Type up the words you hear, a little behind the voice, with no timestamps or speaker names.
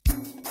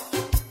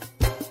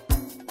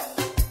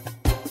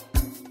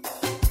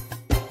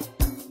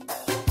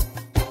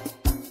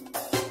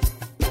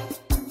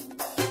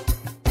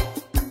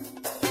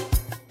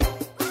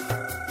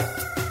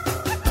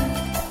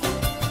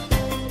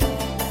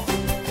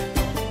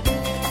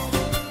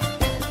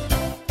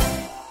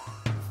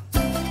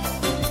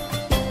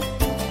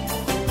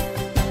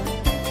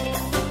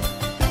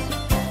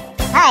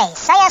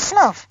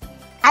Move.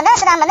 Anda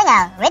sedang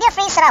mendengar Radio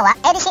Free Sarawak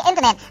edisi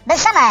internet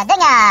bersama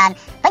dengan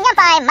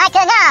penyampai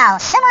Michael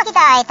Ngau. Semua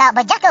kita tak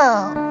berjaku.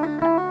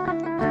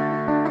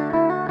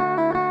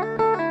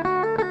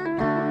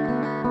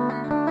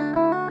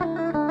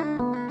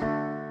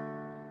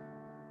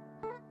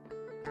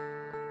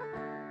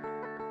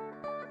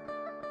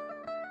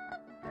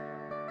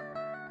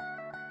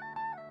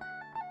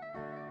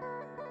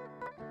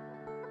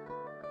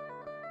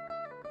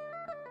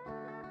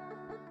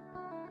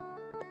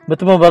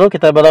 Bertemu baru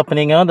kita bala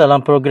peninga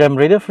dalam program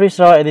Radio Free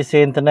Sarawak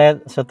edisi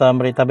internet serta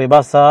berita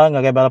bebasa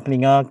ngagai bala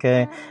peninga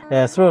ke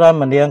seluruh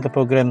mendiang ke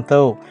program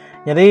tu.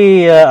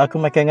 Jadi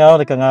aku makin ngau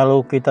dekat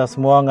ngalu kita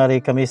semua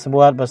ngari kami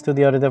sebuat di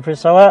studio Radio Free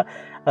Sarawak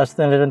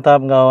setelah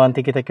rentap ngau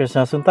anti kita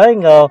Krishna Suntai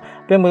ngau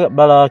pem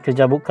bala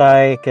kerja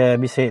bukai ke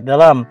bisik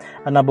dalam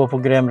anabu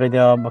program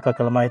radio bakal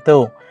kelemah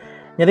itu.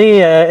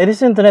 Jadi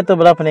edisi internet tu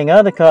bala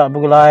peninga dekat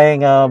begulai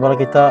ngau bala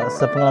kita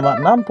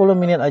sepengalaman 60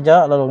 minit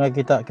aja lalu ngau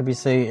kita ke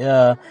bisik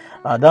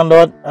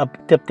download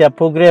tiap-tiap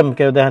program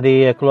ke dah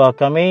dikeluar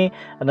kami.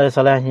 Ada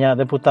salahnya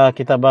deputa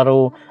kita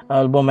baru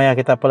album maya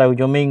kita pada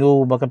hujung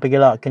minggu bahkan pergi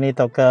lah kini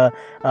tau ke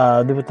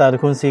deputa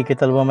kunci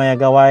kita album maya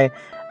Gawai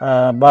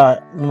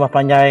rumah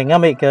panjai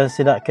ngambil ke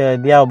sidak ke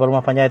diau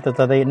rumah panjai tu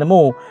tadi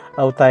nemu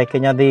utai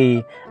kenyadi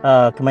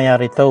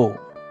kemayar itu.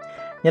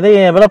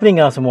 Jadi bala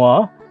peninga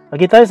semua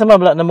kita sama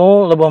belak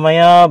nemu lebuh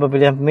maya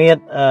berpilihan pemit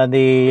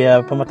di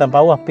Pematang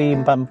Pawah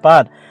P44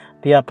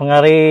 tiap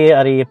pengari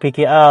hari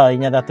PKR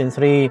inya Datin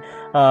Sri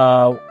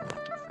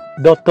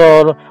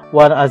Dr.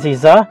 Wan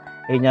Azizah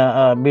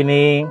inya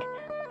bini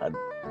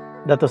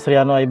Datuk Seri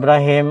Anwar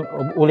Ibrahim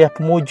uliah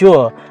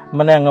pemujur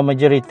menang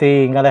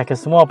majoriti ngalih ke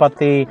semua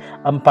parti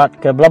 4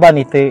 ke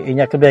belaban itu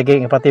inya kebagi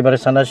parti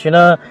Barisan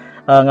Nasional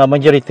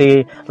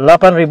majoriti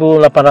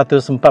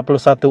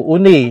 8,841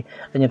 undi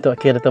untuk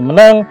kira tu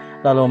menang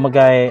lalu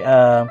megai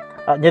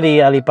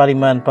jadi ahli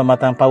parlimen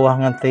Pematang Pawah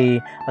nganti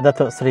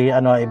Datuk Seri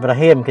Anwar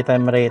Ibrahim kita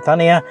meri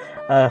tahniah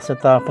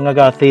serta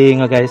pengagal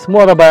ngagai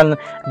semua raban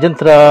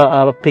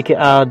jentera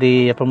PKR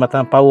di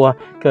Pematang Pawah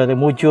ke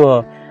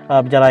mujur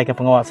berjalan ke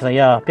pengawal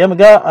Seraya. Pihak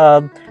mega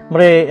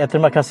meri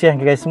terima kasih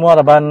kepada semua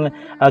raban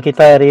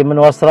kita dari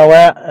menua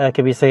Sarawak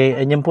ke bisa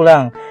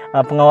nyempulang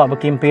pengawal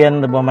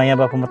berkimpin lebuh maya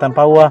Pematang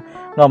Pawah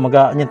ngau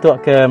mega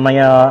nyentuk ke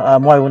maya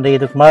muai undi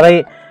itu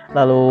kemari.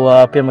 Lalu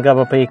pihak mega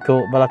berapa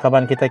ikut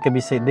balakaban kita ke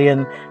bisik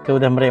dian ke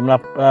udah mereka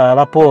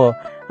lapor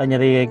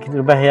jadi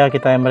lebih ya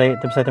kita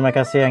mereka terima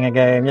kasih yang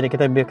agak jadi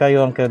kita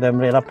berkayung ke udah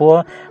mereka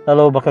lapor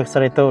lalu bakal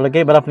kesal itu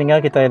lagi balap meninggal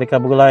kita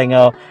dekat bergulai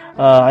ngau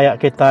ayat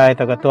kita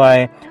atau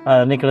ketuai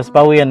Nicholas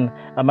Bawin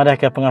madah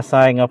ke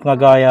pengasai ngau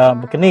pengagaya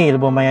berkeni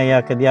lebuh maya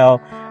ya ke diau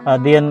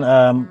dian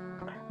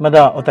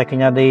mada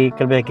otaknya di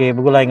kelbeke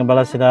bergulai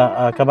ngembala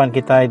sida kaban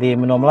kita di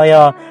Menua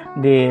Melaya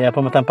di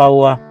Pematang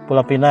Pawah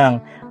Pulau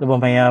Pinang lebuh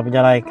maya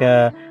berjalan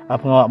ke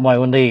pengawal muai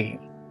undi.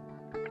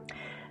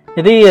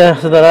 Jadi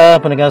saudara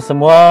pendengar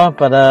semua,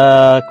 pada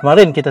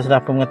kemarin kita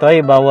sudah mengetahui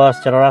bahawa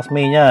secara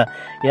rasminya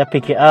ya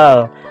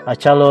PKR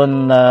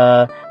calon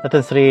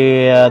Datuk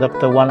Seri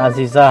Dr. Wan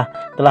Azizah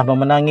telah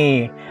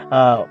memenangi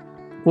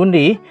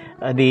undi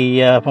di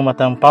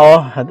Pematang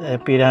Pawah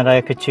pilihan raya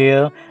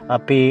kecil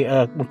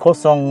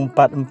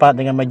P044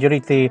 dengan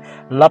majoriti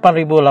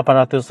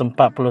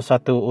 8,841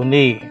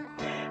 undi.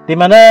 Di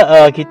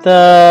mana kita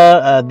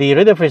di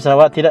Radio Free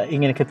Sarawak tidak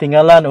ingin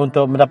ketinggalan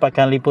untuk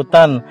mendapatkan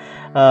liputan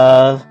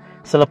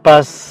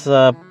selepas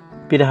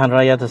pilihan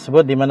raya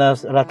tersebut di mana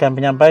rakan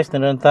penyampai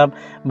serentak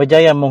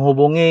berjaya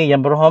menghubungi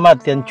Yang Berhormat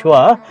Tian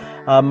Chua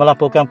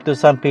melaporkan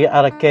putusan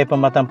PRK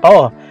Pematang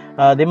Pawah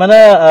di mana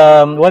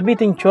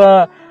YB Tian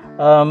Chua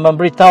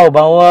memberitahu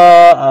bahawa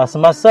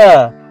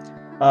semasa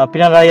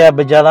pilihan raya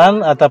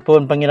berjalan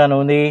ataupun pengirian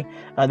undi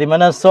di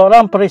mana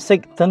seorang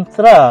perisik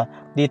tentera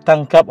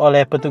ditangkap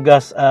oleh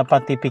petugas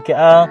parti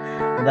PKR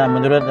dan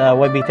menurut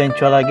YB Tian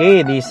Chua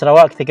lagi di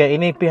Sarawak ketika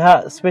ini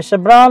pihak Special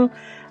Branch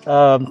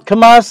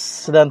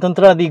kemas dan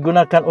tentera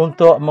digunakan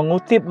untuk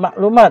mengutip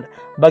maklumat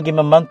bagi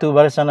membantu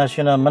Barisan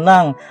Nasional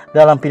menang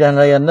dalam pilihan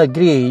raya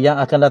negeri yang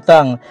akan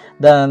datang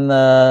dan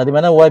di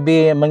mana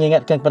YB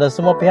mengingatkan kepada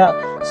semua pihak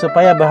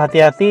supaya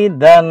berhati-hati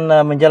dan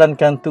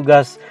menjalankan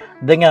tugas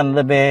dengan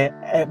lebih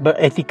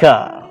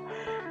beretika.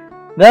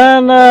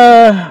 Dan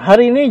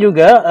hari ini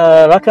juga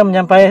rakan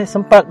menyampai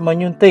sempat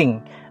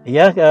menyunting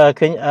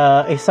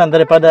ihsan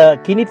daripada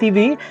Kini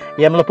TV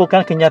yang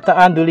melaporkan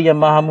kenyataan Duli Yang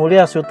Maha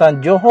Mulia Sultan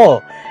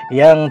Johor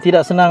yang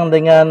tidak senang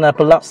dengan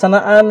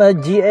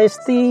pelaksanaan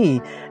GST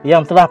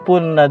yang telah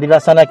pun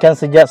dilaksanakan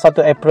sejak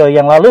 1 April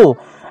yang lalu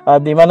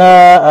di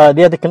mana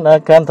dia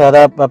dikenakan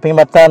terhadap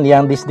perkhidmatan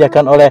yang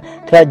disediakan oleh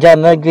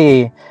kerajaan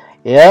negeri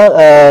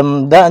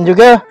dan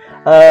juga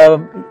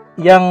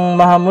Yang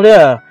Maha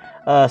Mulia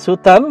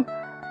Sultan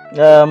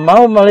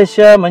mahu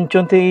Malaysia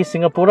mencontohi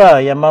Singapura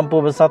yang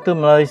mampu bersatu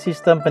melalui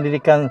sistem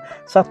pendidikan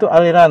satu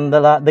aliran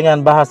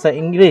dengan bahasa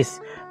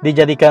Inggeris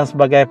dijadikan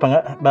sebagai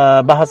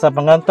bahasa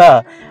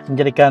pengantar,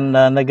 menjadikan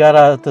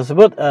negara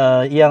tersebut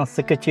yang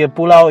sekecil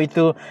pulau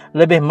itu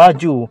lebih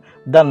maju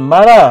dan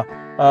marah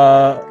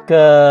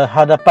ke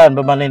hadapan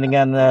berbanding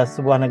dengan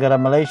sebuah negara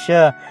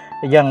Malaysia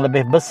yang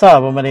lebih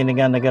besar berbanding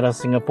dengan negara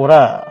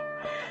Singapura.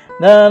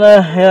 Dan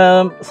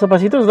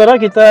selepas itu saudara,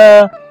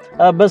 kita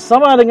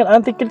bersama dengan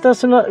Aunty kita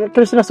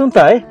Christina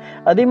Suntai,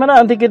 di mana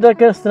Aunty kita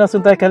Christina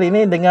Suntai kali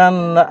ini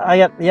dengan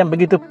ayat yang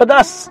begitu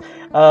pedas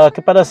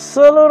kepada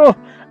seluruh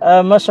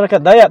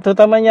masyarakat Dayak,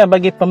 terutamanya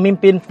bagi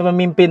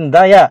pemimpin-pemimpin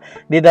Dayak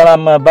di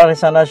dalam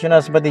Barisan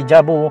Nasional seperti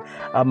Jabu,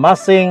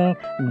 Masing,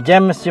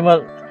 James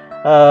Jimel,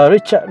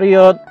 Richard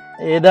Riot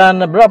dan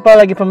beberapa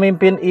lagi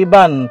pemimpin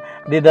Iban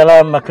di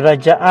dalam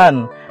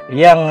kerajaan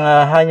yang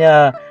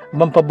hanya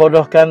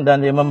memperbodohkan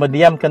dan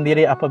memediamkan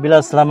diri apabila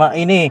selama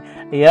ini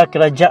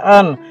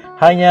kerajaan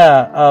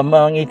hanya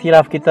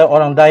mengiktiraf kita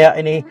orang Dayak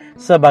ini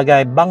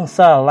sebagai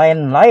bangsa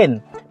lain-lain.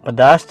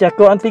 Pedas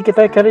jaku Aunty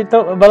kita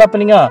kerita bala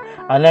peninga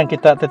yang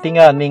kita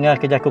tertinggal ninga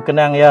ke jaku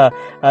kenang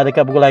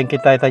dekat buku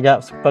kita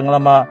tajak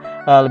pengalaman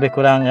lebih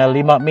kurang 5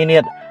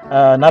 minit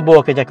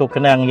nabur ke jaku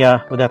kenang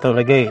udah tahu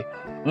lagi.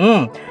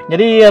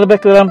 Jadi lebih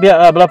kurang pihak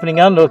belah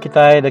peningan lo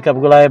kita dekat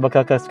Bugulai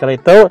bakal ke sekali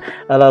itu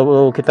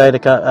lalu kita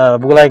dekat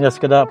Bugulai dengan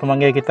sekedar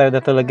pemanggil kita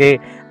datang lagi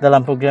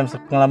dalam program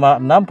selama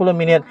 60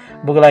 minit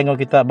Bugulai dengan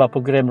kita buat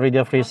program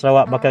Radio Free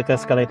Sarawak bakal ke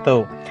sekali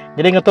itu.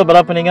 Jadi untuk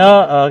belah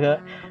peningan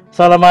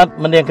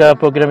selamat mendengar ke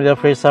program Radio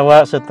Free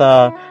Sarawak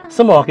serta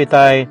semua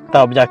kita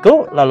tahu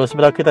berjaku. Lalu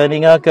sebelum kita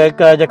dengar ke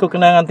jaku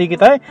kenang nanti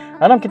kita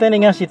alam kita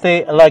dengar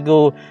sitik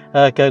lagu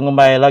ke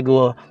ngumbai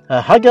lagu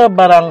harga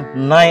barang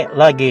naik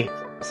lagi.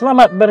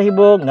 Selamat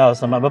berhibur,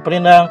 selamat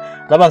berperindang.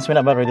 Laban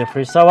seminat baru Radio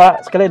Free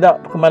Sarawak. Sekali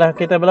dak kepada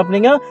kita belah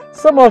peninga,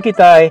 semua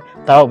kita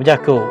tahu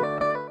berjaku.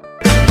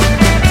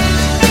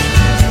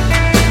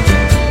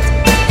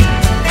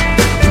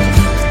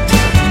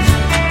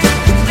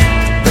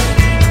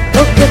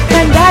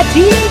 Kekanda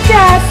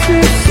tidak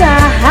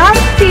susah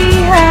hati,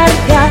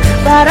 harga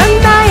barang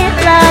naik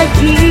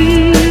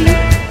lagi.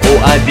 Oh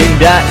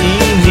adinda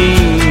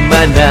ini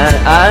mana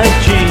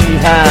aji,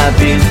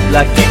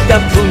 habislah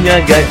kita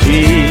punya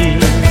gaji.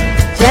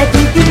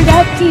 Jadi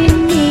dinda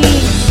kini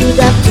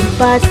sudah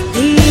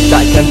pasti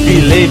Takkan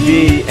pilih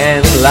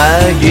BN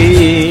lagi.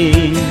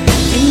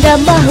 Dinda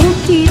mahu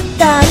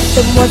kita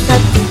semua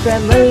satu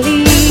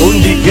family.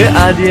 Undi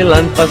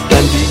keadilan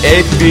paskan di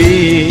AP.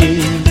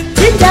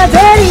 Dinda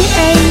very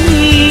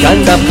angry,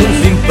 Kanda pun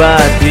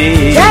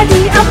simpati.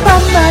 jadi apa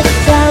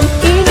macam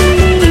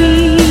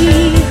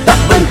ini? Tak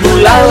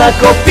bergulalah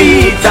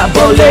kopi, tak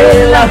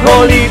bolehlah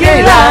holiday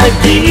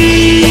lagi.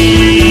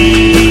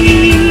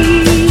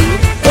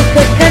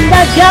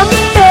 Kekanda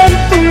jamben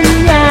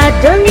punya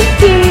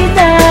dengki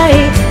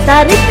naik,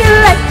 tarik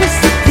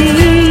electricity.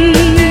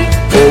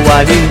 Oh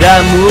adinda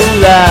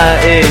mula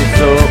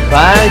esok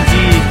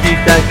pagi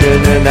kita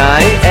kena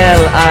naik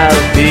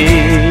LRT.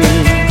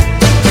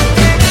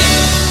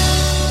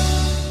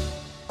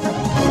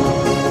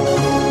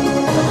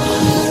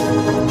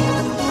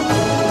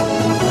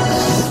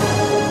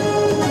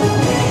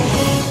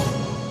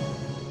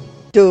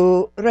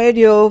 To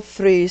Radio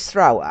Free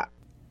Sarawak.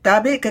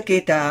 Tabik ke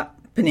kita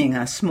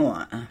peningat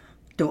semua.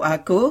 Tu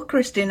aku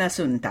Christina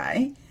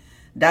Suntai,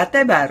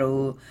 datai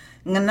baru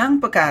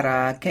ngenang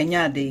perkara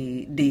kenya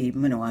di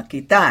menua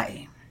kita.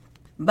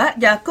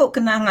 Bak jakuk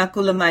kenang aku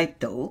lemai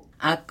tu,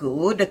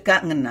 aku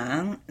dekat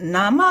ngenang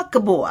nama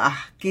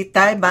kebuah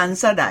kita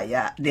bangsa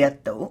Dayak dia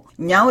tu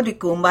nyau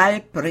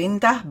dikumbai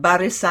Perintah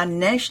Barisan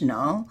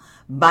Nasional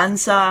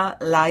Bangsa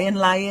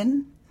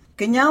Lain-Lain.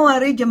 Kenyau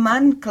hari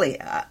zaman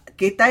Klia,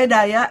 kita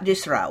Dayak di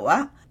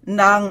Sarawak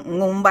nang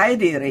ngumbai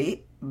diri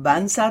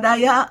bangsa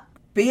Dayak.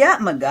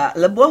 Pihak mega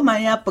lebuh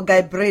maya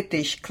pegai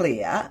British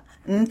Clear,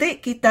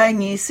 nanti kita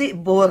ngisi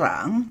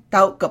borang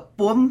tau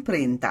kepum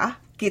perintah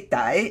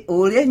kita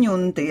oleh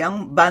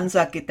nyuntiang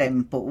bangsa kita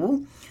empu,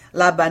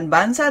 laban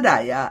bangsa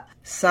Dayak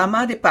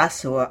sama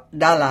dipasuk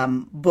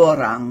dalam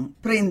borang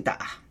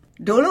perintah.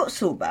 Dulu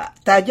suba,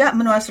 tajak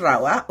menua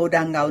Sarawak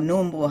udah ngau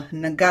numbuh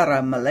negara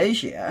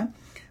Malaysia,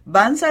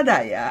 bangsa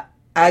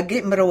Dayak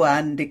agi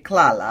meruan di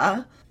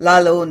Kelala,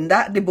 lalu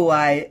ndak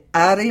dibuai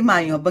ari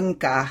mayu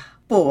bengkah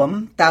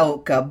pum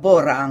tau ke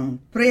borang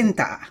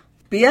perintah.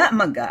 Pihak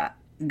mega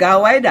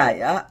Gawai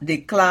Dayak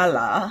di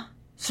Kelala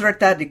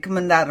serta di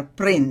Kemendar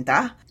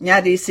Perintah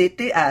nyadi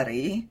Siti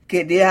Ari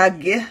ke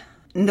diagih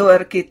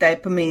ndur kita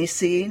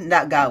pemisi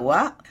ndak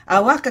gawa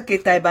awak ke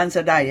kita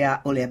bangsa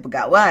Dayak oleh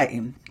pegawai.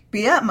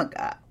 Pihak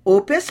mega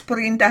upis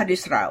perintah di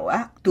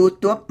Sarawak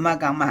tutup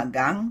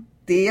magang-magang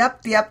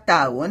tiap-tiap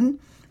tahun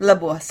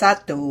lebuh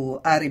 1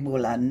 hari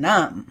bulan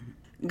 6.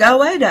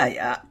 Gawai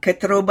Dayak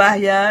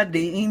keterubahnya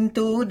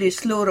diintu di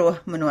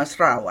seluruh menua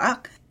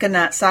Sarawak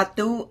kena 1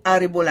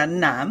 hari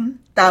bulan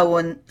 6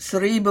 tahun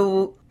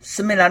 1965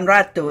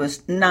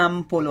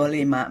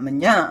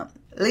 menyam.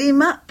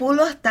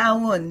 50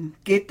 tahun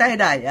kita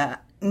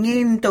Dayak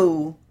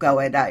ngintu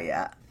Gawai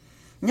Dayak.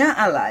 Nya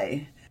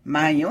alai,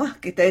 mayuh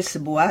kita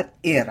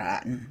sebuat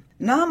Iran.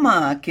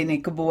 Nama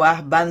kini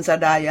kebuah bangsa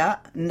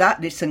Dayak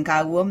ndak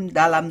disengkawum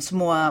dalam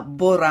semua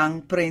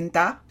borang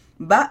perintah.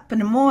 Bak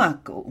penemu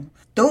aku,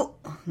 tu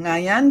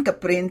ngayan ke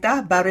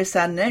Perintah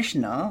Barisan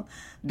Nasional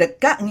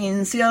dekat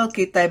nginsil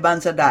kita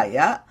bangsa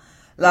Dayak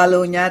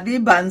Lalu nyadi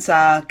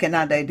bangsa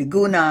Kanada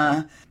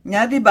diguna,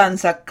 nyadi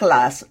bangsa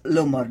kelas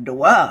nomor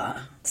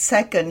 2,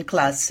 second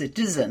class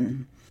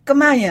citizen.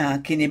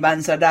 Kemaya kini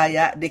bangsa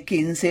Dayak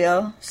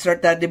dikinsil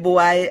serta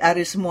dibuai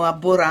dari semua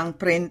borang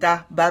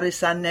perintah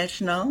Barisan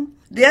Nasional.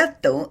 Dia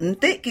tu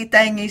nanti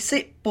kita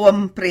ngisi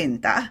pom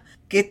perintah,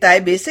 kita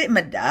bisik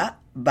medak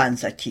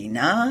bangsa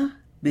Cina,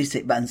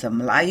 bisik bangsa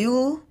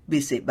Melayu,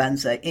 bisik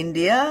bangsa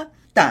India,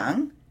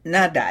 tang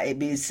nadai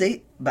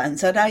bisik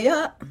bangsa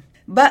Dayak.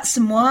 Bak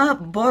semua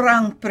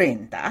borang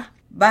perintah,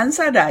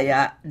 bangsa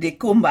Dayak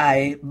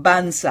dikumbai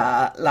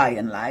bangsa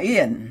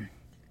lain-lain.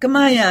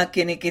 Kemaya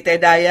kini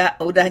kita Dayak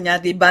udah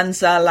nyadi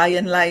bangsa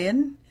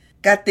lain-lain?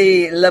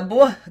 Kati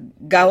lebuh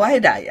Gawai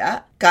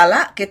Dayak,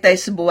 kalak kita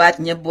sebuat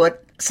nyebut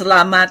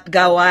selamat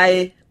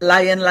Gawai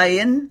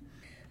lain-lain,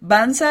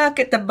 bangsa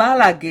kita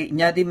lagi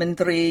nyadi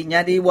menteri,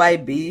 nyadi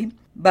YB,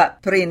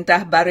 bak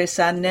perintah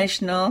Barisan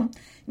Nasional,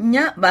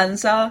 nyak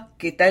bangsa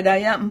kita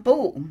Dayak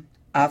empu.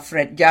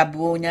 Alfred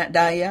Jabu nyak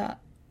Dayak,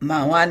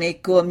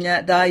 Mawanikum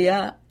nyak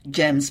Dayak,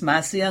 James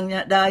Masiang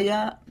nyak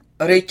Dayak,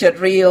 Richard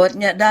Riot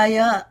nyak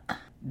Dayak,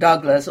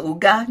 Douglas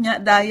Ugah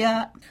nyak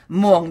Dayak,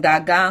 Muang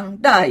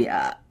Dagang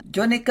Dayak,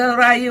 Jonica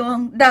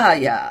Rayung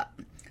Dayak,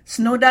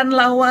 Snodan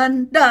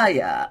Lawan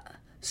Dayak,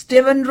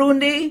 Stephen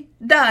Rundi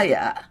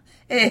Dayak.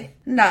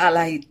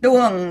 Ndaklah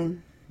hitung,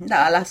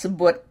 ndaklah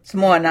sebut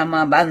semua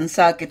nama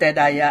bangsa kita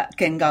Dayak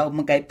kengau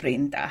megai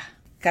perintah.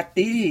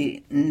 Kati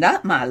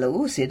ndak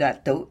malu si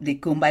Datuk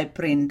dikumbai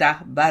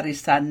perintah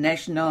Barisan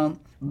Nasional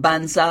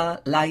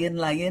bangsa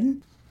lain-lain.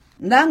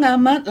 Ndak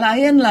ngamat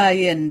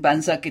lain-lain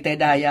bangsa kita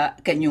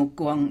Dayak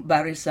kenyukung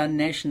Barisan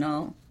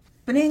Nasional.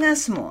 Peningat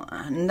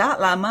semua,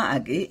 ndak lama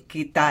lagi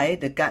kita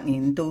dekat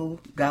ngintu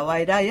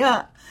Gawai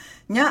Dayak.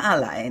 Nya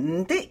alai,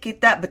 nanti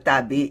kita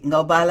betabi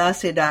ngobala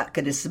sedak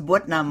ke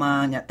disebut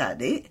namanya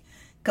tadi.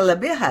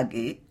 Kelebih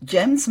lagi,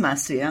 James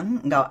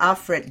Masiang ngau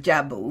Alfred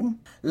Jabu,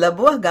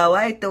 lebuh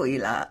Gawai tu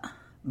ila.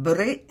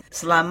 Beri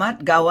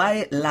selamat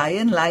Gawai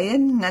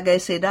lain-lain ngagai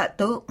sedak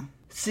tu.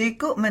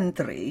 Siku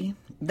menteri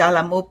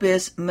dalam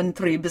opis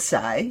Menteri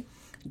Besar,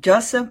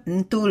 Joseph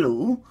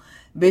Ntulu,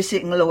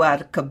 bisik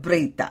ngeluar ke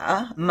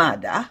berita,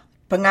 madah,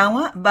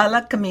 pengawak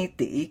bala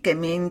komiti ke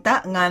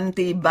minta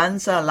nganti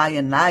bangsa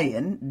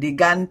lain-lain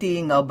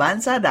diganti ngau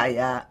bangsa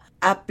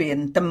Dayak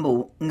apin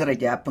tembu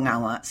ngereja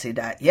pengawak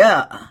sidak.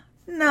 Ya,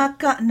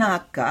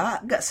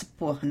 nakak-nakak gak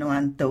sepuh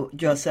nuantu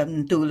Joseph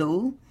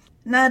Ntulu.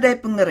 Nadai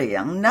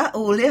pengeriang nak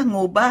ulih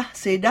ngubah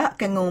sidak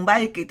ke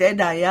ngumbai kita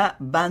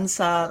Dayak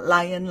bangsa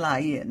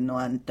lain-lain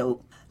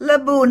nuantu.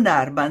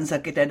 Lebundar bangsa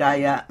kita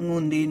Dayak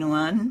ngundi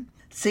nuan.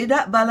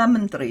 Sidak bala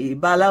menteri,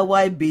 bala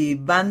YB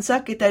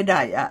bangsa kita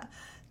Dayak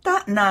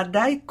tak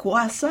nadai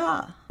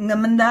kuasa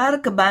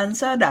ngemendar ke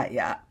bangsa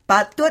Dayak.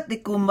 Patut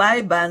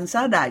dikumbai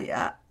bangsa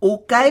Dayak,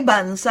 ukai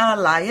bangsa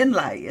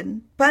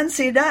lain-lain, pan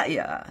sidak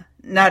ya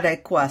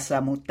nadai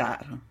kuasa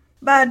mutar.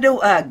 Badu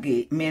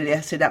agi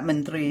milih sidak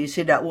menteri,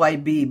 sidak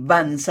YB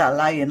bangsa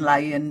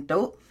lain-lain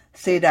tu,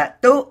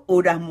 sidak tu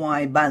udah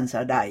muai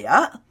bangsa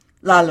Dayak,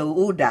 lalu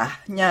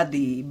udah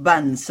nyadi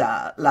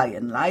bangsa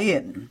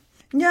lain-lain.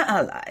 Nya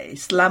alai,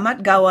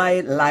 selamat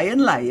Gawai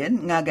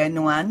lain-lain ngagai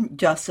nuan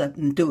Joseph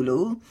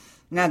Ntulu,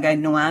 ngagai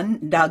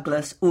nuan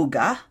Douglas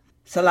Ugah,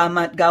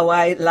 selamat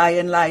Gawai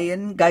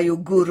lain-lain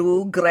gayu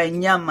guru gerai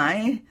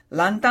nyamai,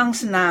 lantang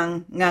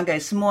senang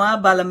ngagai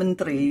semua bala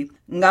menteri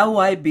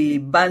ngawai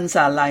bi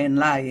bangsa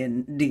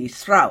lain-lain di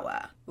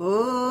Sarawak.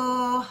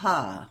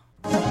 Ha.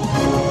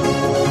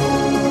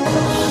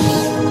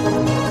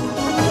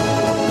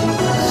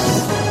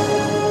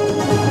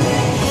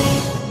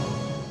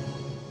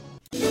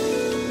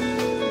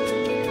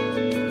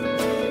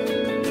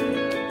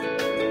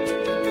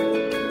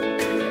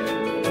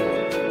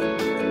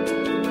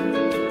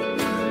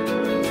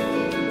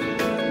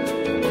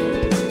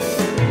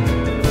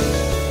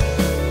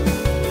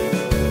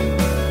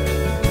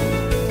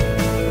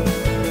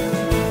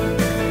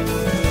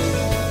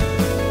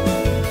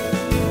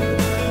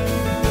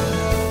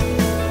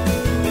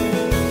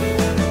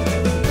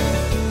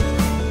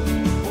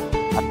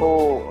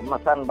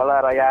 Masan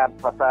bala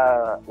rakyat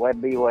pasal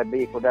YB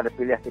kuda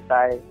dipilih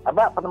kita.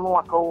 Abak penemu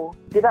aku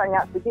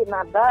tidaknya sedikit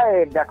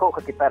nadai jakuk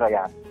ke kita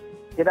rakyat.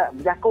 Tidak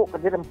jakuk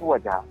ke dirempu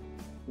aja.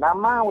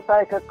 Nama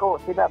utai ke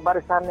kau tidak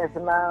Barisan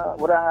Nasional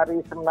urang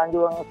hari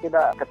Semenanjung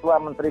tidak ketua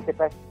menteri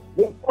kita.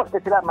 Ikut ke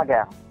tidak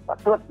magang.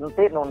 Maksud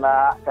nanti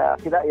nuna ke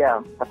tidak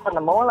ya. Pasal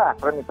nemu lah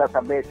perintah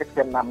sampai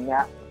section 6-nya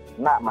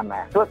nak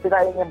mana. So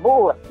tidak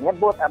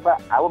nyebut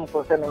abak awam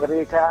kursi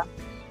negeri ka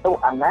tu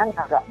anang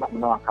agak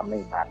menolak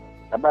kami kan.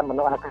 Sebab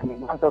menolak kami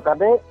bantu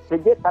kade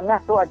sejak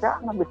tanah tu aja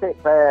nak bisa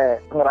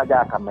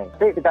pengeraja kami.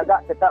 Jadi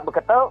kita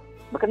berkata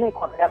begini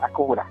rakyat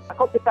aku dah.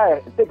 Aku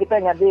kita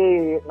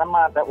nyadi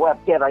nama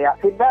web rakyat.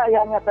 Tidak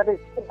yang tadi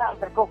tidak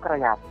berkok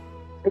rakyat.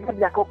 Tidak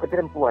berkok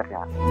keterempu aja.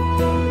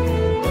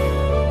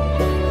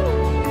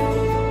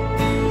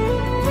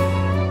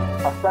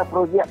 Pasal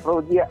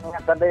projek-projeknya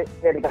tadi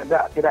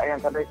tidak yang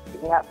tadi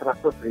ingat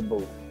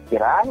 100,000.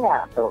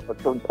 kiranya tu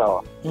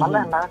contoh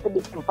mana nanti di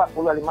 40-50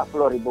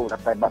 ribu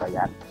dapat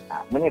barayan.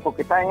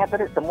 Mengikut kita ingat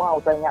tadi semua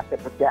usahanya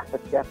pecah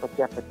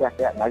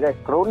naga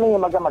kroni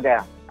maga.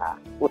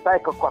 Usai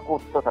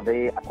aku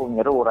tadi aku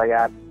nyeru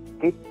rakyat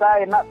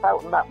kita nak tahu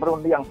nak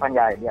berundi yang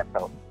panjang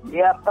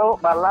dia tahu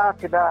bala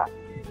tidak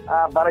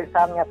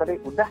barisannya tadi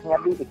udah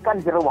nyadi ikan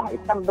jeruang,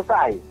 ikan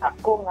besar.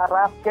 Aku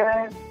ngarap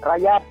ke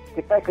rakyat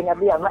kita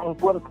kenyadi anak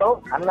impun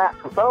tu, anak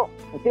tu,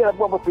 nanti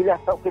lepas berpilih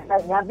tu kita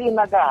nyadi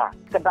naga,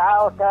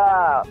 kedal ke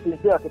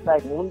pilih kita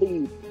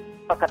ngundi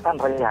Pakatan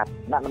Rakyat.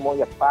 Nak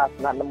nemu ya PAS,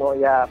 nak nemu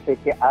ya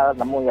PKL,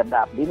 nemu ya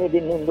DAP. Dini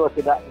Indo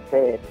tidak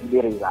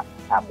sendiri lah.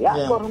 Ya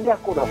aku rundi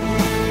aku dah.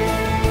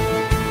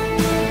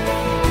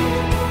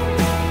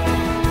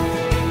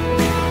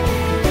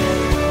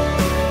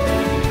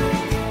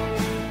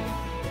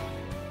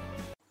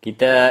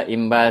 Kita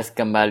imbas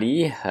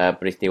kembali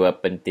peristiwa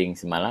penting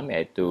semalam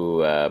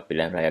iaitu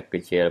pilihan raya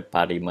kecil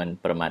Parlimen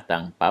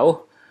Permatang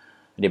Pauh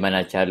di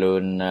mana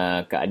calon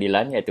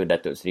keadilan iaitu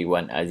Datuk Seri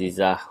Wan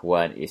Azizah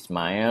Wan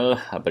Ismail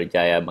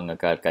berjaya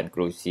mengekalkan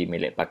kerusi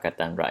milik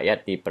Pakatan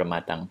Rakyat di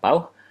Permatang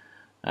Pauh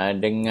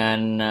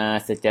dengan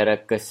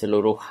secara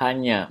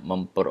keseluruhannya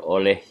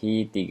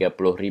memperolehi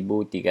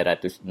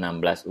 30,316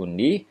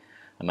 undi.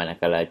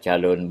 Manakala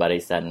calon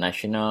Barisan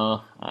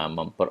Nasional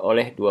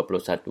memperoleh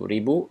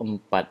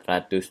 21,475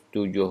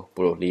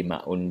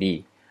 undi.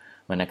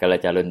 Manakala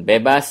calon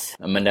bebas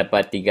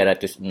mendapat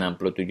 367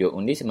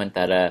 undi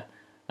sementara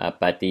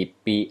parti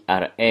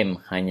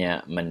PRM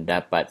hanya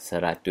mendapat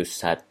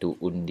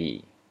 101 undi.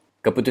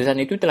 Keputusan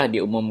itu telah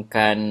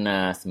diumumkan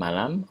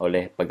semalam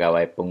oleh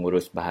Pegawai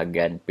Pengurus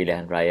Bahagian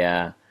Pilihan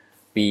Raya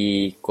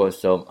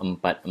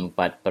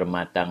P044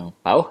 Permatang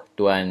Pauh,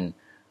 Tuan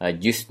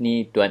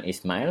Jusni Tuan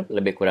Ismail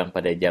lebih kurang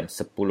pada jam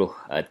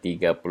 10.30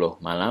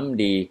 malam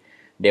di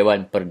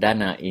Dewan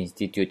Perdana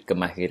Institut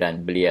Kemahiran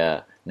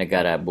Belia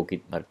Negara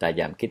Bukit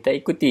Mertajam. Kita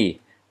ikuti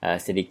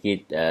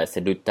sedikit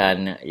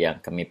sedutan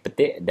yang kami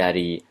petik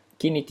dari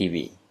Kini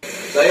TV.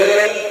 Saya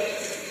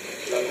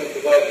selaku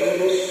Ketua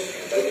Pengurus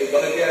bagi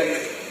bahagian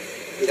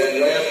Pilihan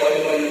Raya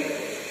Parlimen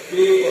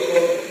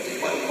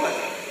P044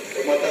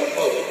 Permatang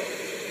Pauh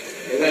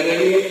dengan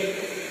ini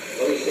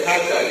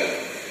mengisytiharkan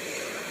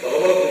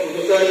bahawa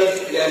keputusan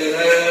pilihan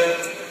raya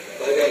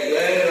bahagian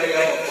pilihan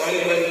raya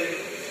Parlimen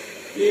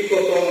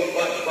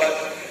P044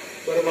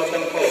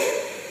 Permatang Pauh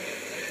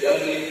yang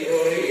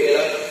diperolehi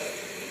ialah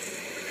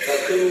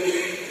 1.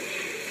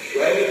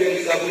 Gawai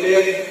bin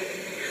Sabudin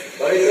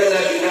Barisan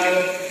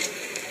Nasional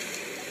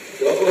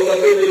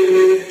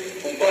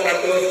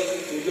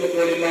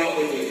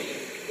 21,475 undi.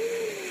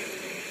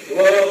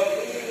 2.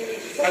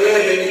 Saleh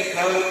bin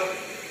Ishaq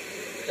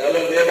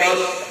calon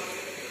bebas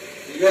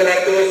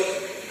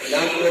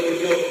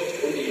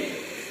 367 undi.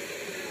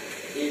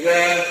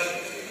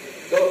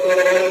 3. Dr.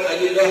 Wan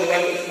Azizah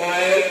Wan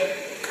Ismail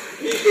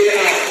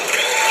PKR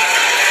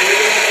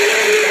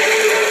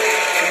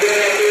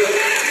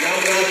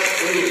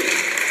 316 undi. 4.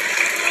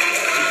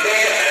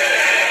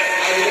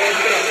 Azizah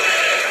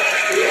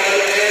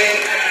PRM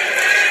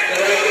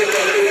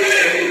 101 undi.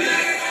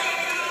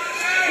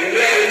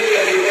 Jumlah undi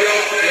yang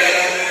ditolak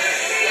ialah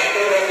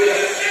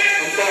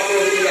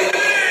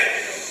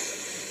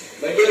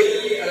 849.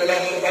 Majoriti adalah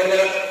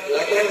sebanyak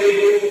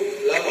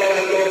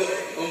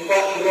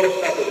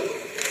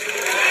 8,841.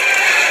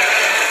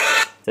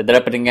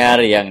 Saudara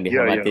pendengar yang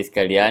dihormati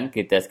sekalian,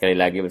 kita sekali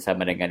lagi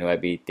bersama dengan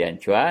YB Tian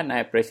Chua,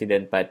 Naib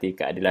Presiden Parti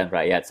Keadilan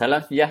Rakyat.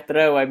 Salam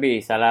sejahtera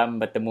YB, salam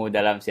bertemu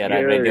dalam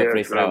siaran Radio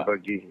Free Sarawak. Selamat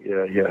pagi.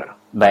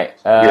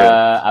 Baik,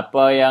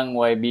 apa yang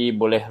YB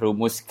boleh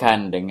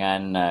rumuskan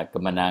dengan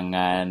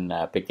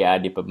kemenangan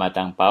PKR di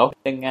Permatang Pauh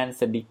dengan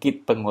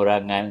sedikit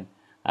pengurangan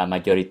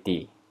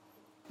majoriti?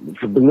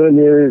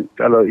 Sebenarnya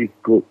kalau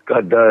ikut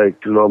kadar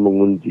keluar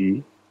mengundi,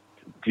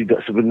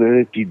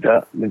 sebenarnya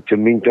tidak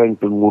mencerminkan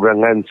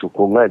pengurangan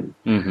sokongan.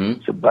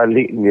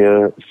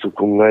 Sebaliknya,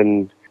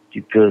 sokongan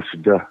kita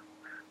sudah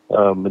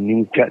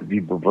meningkat di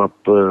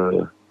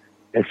beberapa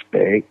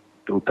aspek,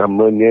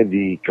 terutamanya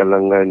di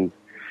kalangan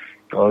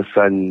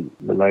kawasan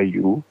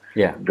Melayu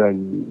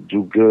dan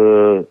juga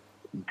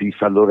di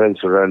saluran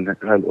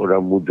sorakan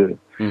orang muda.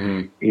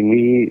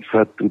 Ini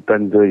satu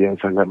tanda yang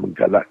sangat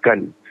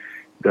menggalakkan.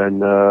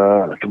 Dan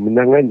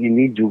kemenangan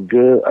ini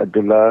juga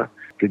adalah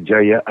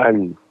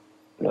kejayaan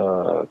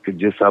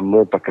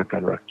kerjasama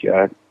Pakatan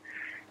Rakyat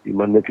di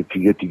mana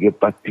ketiga-tiga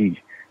parti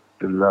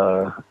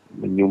telah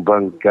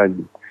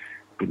menyumbangkan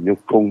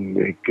penyokong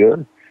mereka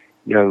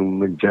yang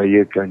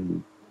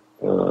menjayakan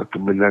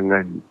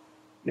kemenangan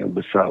yang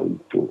besar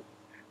untuk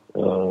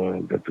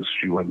Datuk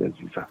Seri Wan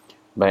Azizah.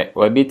 Baik,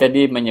 YB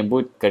tadi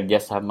menyebut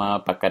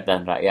kerjasama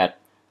Pakatan Rakyat,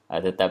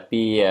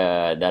 tetapi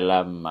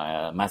dalam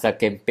masa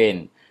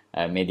kempen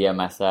media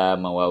masa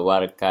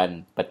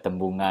mewawarkan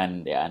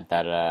pertembungan di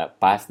antara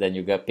PAS dan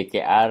juga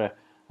PKR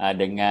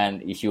dengan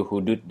isu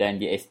hudud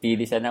dan GST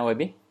di sana,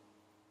 YB?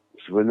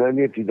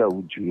 Sebenarnya tidak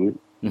wujud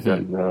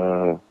dan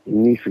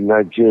ini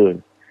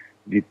sengaja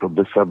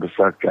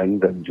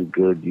diperbesar-besarkan dan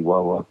juga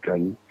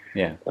diwawarkan.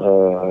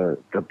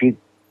 Tapi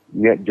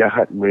niat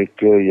jahat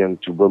mereka yang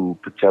cuba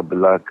mempecah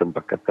belahkan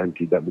Pakatan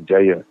tidak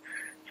berjaya.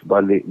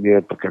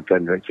 Sebaliknya,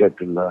 Pakatan Rakyat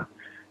telah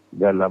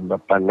dalam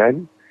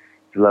lapangan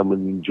telah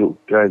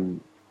menunjukkan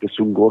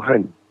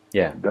kesungguhan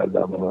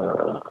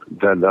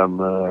dalam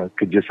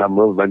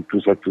kerjasama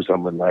bantu satu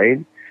sama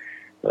lain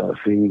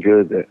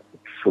sehingga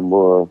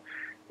semua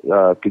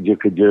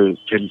kerja-kerja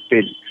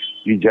kempen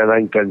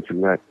dijalankan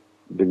sangat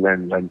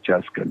dengan lancar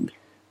sekali.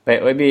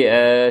 Baik, YB,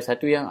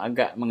 satu yang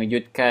agak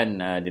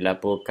mengejutkan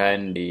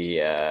dilaporkan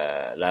di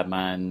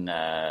laman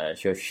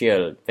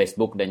sosial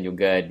Facebook dan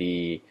juga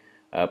di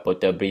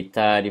portal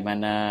berita di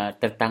mana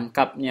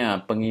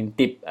tertangkapnya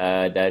pengintip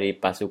dari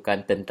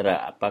pasukan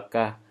tentera.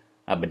 Apakah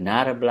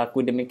benar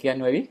berlaku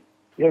demikian, YB?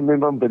 Ya,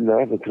 memang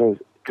benar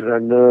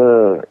kerana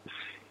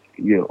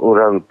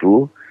orang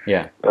tu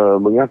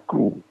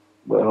mengaku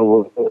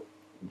bahawa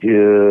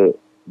dia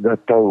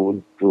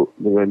datang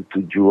dengan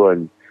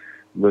tujuan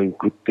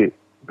mengutip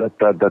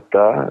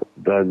data-data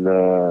dan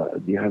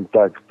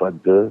dihantar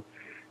kepada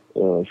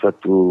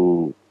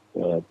satu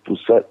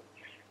pusat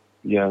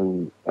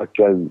yang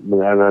akan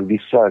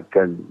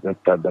menganalisakan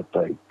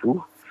data-data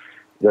itu,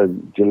 dan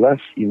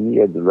jelas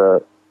ini adalah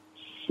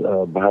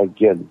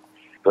bahagian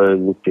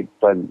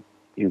pengutipan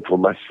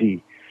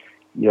informasi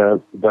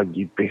yang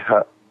bagi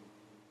pihak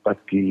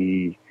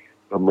parti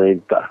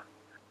pemerintah.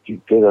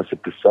 Kita rasa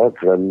kesal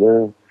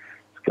kerana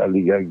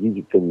sekali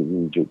lagi kita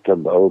menunjukkan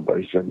bahawa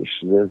Barisan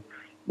Nasional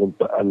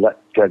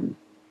memperalatkan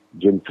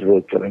jentera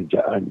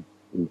kerajaan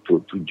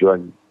untuk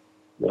tujuan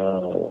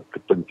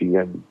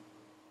kepentingan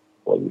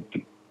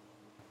politik.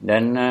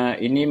 Dan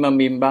ini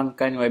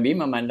membimbangkan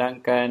YB,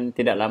 memandangkan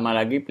tidak lama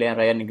lagi pilihan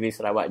raya negeri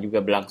Sarawak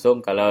juga berlangsung.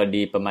 Kalau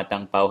di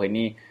Pematang Pauh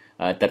ini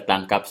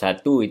tertangkap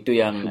satu, itu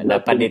yang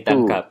dapat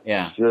ditangkap.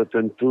 Ya. Sudah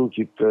tentu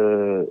kita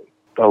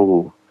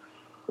tahu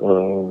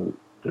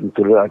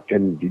tentera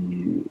akan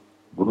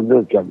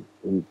digunakan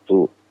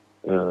untuk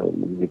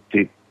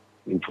mengutip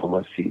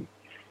informasi.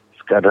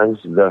 Sekarang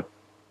sudah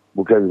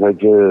bukan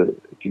saja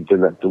kita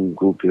nak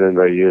tunggu pilihan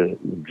raya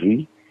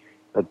negeri,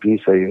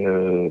 tapi saya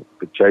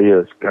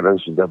percaya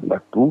sekarang sudah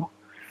berlaku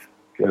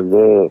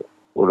kerana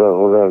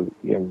orang-orang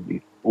yang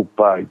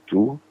diupah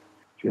itu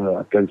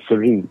akan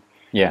sering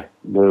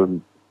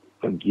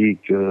pergi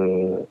ke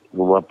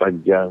rumah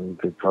panjang,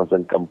 ke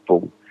kawasan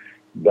kampung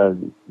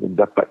dan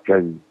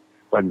mendapatkan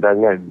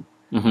pandangan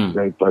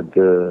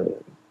daripada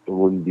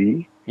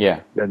pengundi,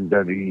 dan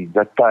dari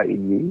data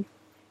ini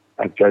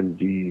akan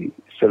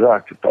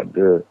diserah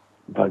kepada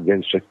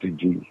bahagian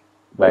strategi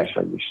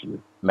Barisan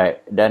Nasional.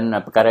 Baik, dan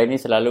perkara ini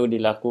selalu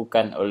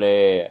dilakukan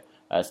oleh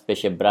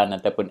Special Branch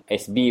ataupun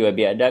SB. YB,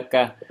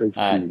 adakah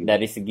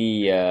dari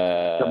segi...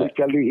 Tapi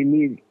kali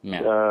ini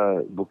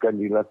bukan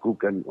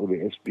dilakukan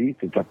oleh SB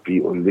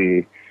tetapi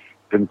oleh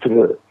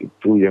tentera.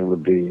 Itu yang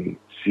lebih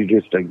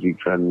serius lagi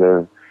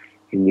kerana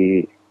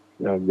ini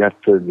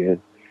nyatanya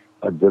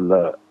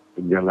adalah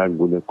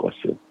penyalahguna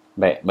kuasa.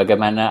 Baik,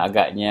 bagaimana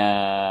agaknya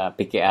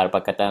PKR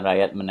Pakatan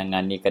Rakyat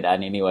menangani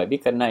keadaan ini, YB,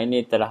 kerana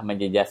ini telah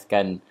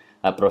menjejaskan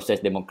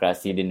proses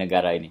demokrasi di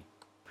negara ini?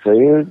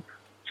 Saya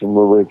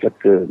cuma boleh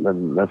kata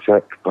dan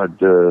nasihat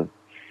kepada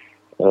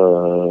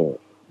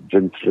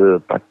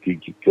jentera parti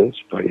kita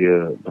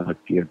supaya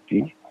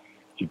berhati-hati.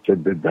 Kita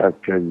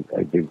bedakan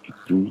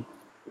identiti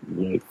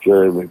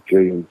mereka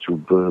yang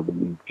cuba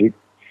mengintip,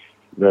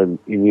 dan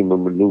ini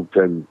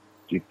memerlukan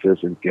kita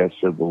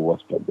sentiasa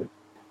berwaspada.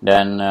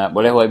 Dan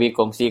boleh YB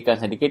kongsikan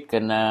sedikit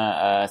kerana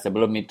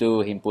sebelum itu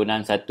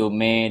himpunan 1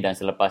 Mei dan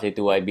selepas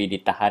itu YB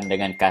ditahan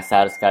dengan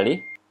kasar sekali?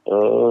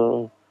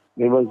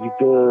 Memang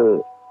kita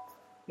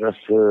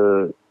rasa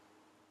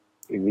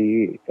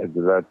ini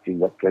adalah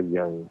tindakan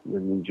yang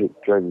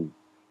menunjukkan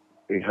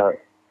pihak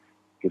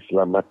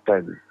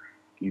keselamatan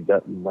tidak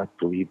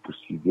mematuhi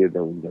prosedur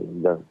dan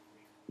undang-undang.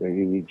 Dan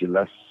ini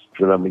jelas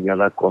telah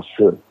menyalah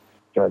kuasa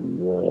dan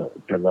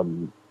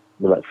dalam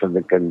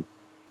melaksanakan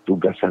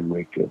tugasan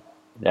mereka.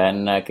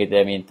 Dan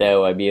kita minta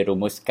YB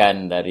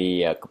rumuskan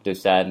dari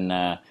keputusan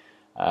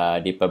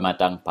di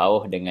Pematang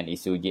Pauh dengan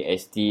isu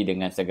GST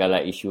dengan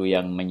segala isu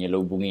yang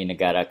menyelubungi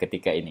negara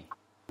ketika ini.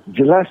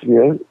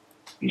 Jelasnya,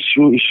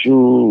 isu-isu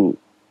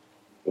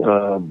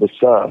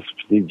besar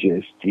seperti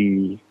GST,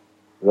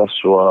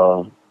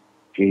 rasuah,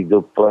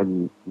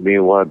 kehidupan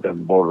mewah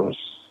dan boros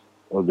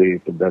oleh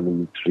Perdana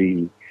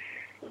Menteri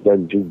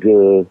dan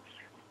juga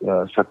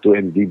satu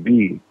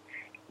NDB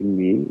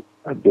ini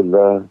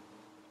adalah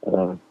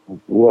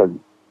kumpulan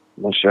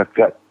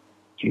masyarakat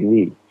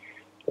kini.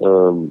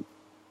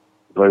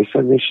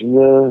 Barisan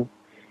Nasional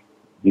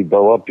di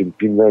bawah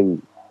pimpinan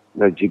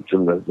Najib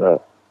Tun Razak,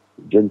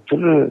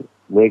 jentera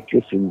mereka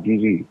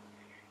sendiri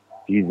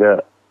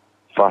tidak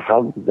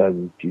faham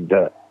dan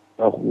tidak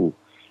tahu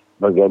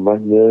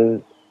bagaimana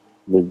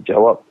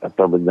menjawab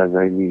atau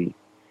menangani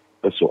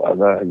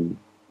persoalan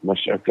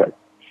masyarakat.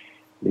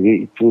 Jadi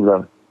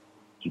itulah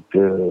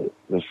kita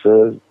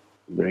rasa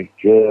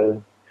mereka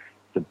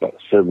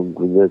terpaksa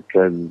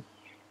menggunakan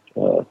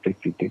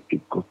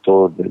taktik-taktik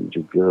kotor dan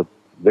juga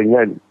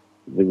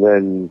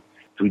dengan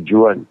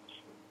tujuan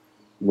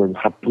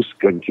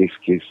menghapuskan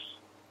kes-kes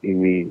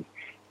ini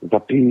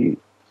Tetapi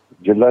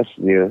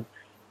jelasnya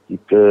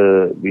kita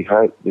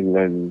lihat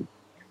dengan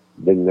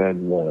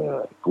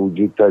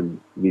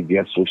kewujudan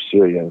media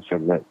sosial yang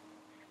sangat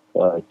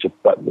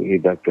cepat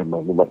mengedarkan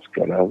maklumat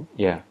sekarang,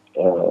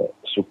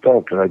 sukar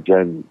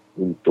kerajaan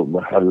untuk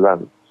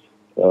menghalang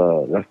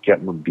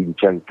rakyat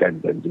membincangkan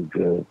dan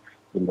juga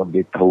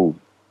mengambil tahu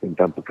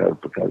tentang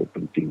perkara-perkara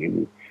penting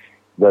ini.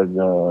 Dan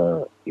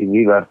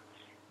inilah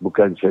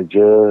bukan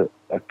saja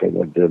akan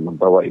ada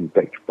membawa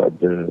impak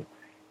kepada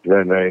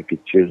pilihan raya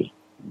kecil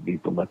di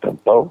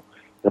Pematang Pau,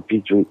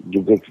 tapi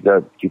juga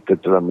kita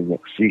telah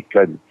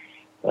menyaksikan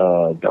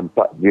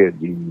dampak dia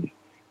di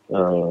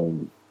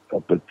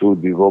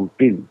di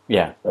Rompin.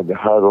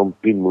 Padahal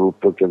Rompin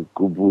merupakan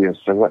kubu yang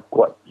sangat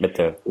kuat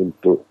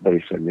untuk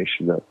Barisan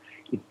Nasional.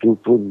 Itu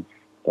pun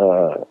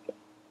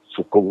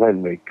sokongan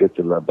mereka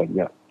telah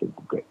banyak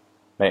tergugat.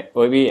 Baik,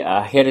 Wabi,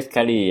 akhir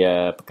sekali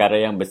perkara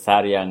yang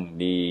besar yang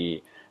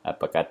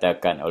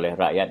diperkatakan oleh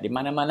rakyat di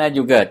mana-mana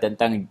juga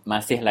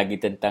masih lagi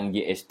tentang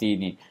GST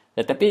ni.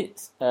 Tetapi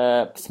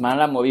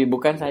semalam Wabi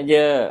bukan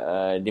saja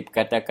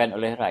diperkatakan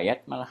oleh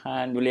rakyat,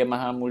 malahan Duli Yang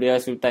Maha Mulia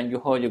Sultan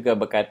Johor juga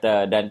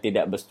berkata dan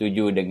tidak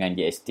bersetuju dengan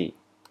GST.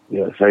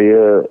 Ya,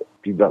 saya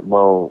tidak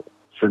mau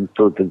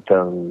sentuh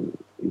tentang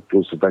itu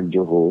Sultan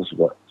Johor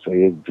sebab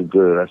saya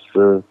juga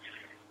rasa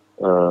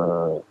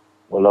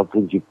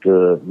walaupun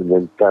kita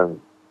menentang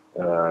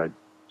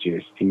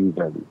GST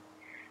dan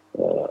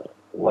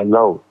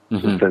walau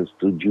Sultan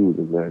setuju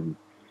dengan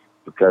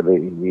perkara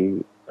ini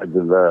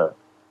adalah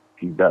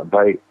tidak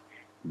baik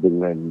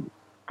dengan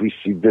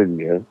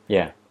presidennya,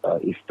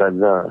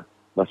 istana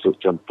masuk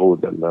campur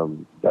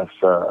dalam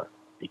dasar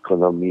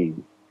ekonomi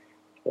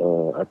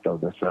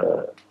atau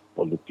dasar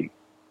politik.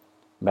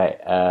 Baik,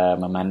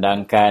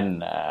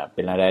 memandangkan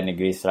pilihan raya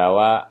negeri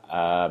Sarawak,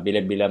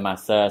 bila-bila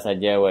masa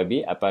saja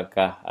Wabi,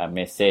 apakah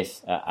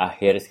mesej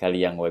akhir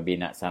sekali yang Wabi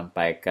nak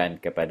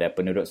sampaikan kepada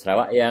penduduk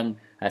Sarawak yang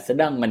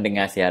sedang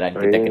mendengar siaran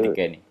kita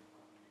ketika ini?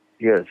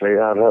 Ya,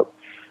 saya harap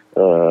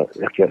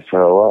rakyat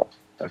Sarawak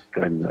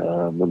akan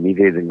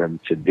memilih dengan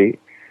cerdik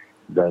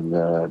dan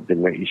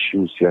dengan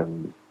isu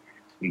yang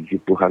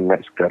begitu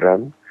hangat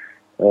sekarang.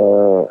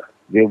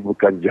 Dia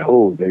bukan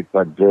jauh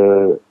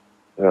daripada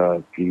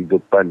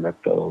kehidupan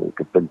atau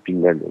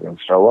kepentingan orang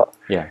Sarawak.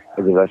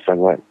 Adalah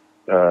sangat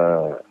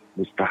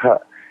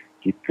mustahak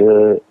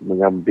kita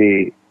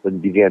mengambil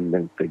pendirian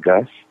yang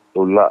tegas,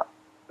 tolak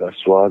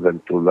rasuah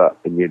dan tolak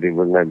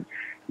penyelewengan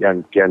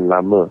yang kian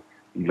lama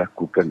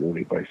dilakukan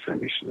oleh Barisan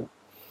Nasional.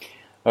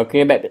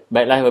 Okey,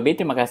 baiklah Wabi,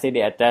 terima kasih di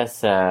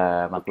atas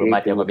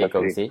maklumat yang Wabi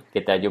kongsi.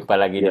 Kita jumpa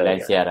lagi di lain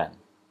siaran.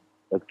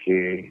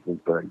 Okey,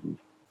 jumpa lagi.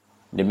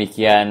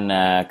 Demikian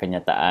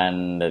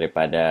kenyataan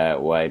daripada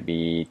YB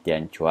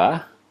Tian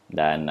Chua.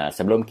 Dan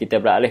sebelum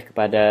kita beralih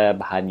kepada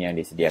bahan yang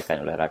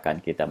disediakan oleh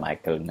rakan kita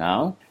Michael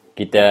Ngau,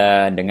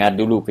 kita dengar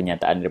dulu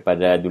kenyataan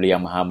daripada Duli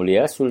Yang Maha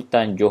Mulia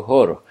Sultan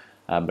Johor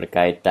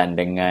berkaitan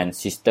dengan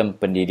sistem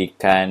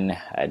pendidikan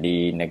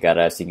di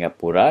negara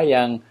Singapura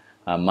yang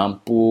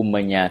mampu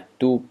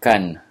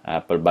menyatukan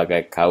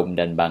pelbagai kaum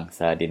dan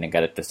bangsa di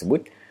negara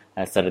tersebut,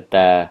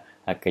 serta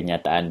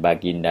kenyataan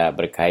baginda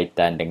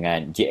berkaitan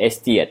dengan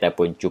GST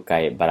ataupun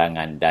cukai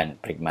barangan dan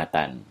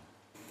perkhidmatan.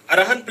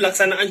 Arahan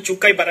pelaksanaan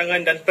cukai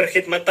barangan dan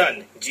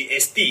perkhidmatan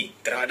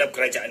GST terhadap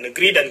kerajaan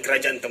negeri dan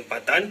kerajaan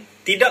tempatan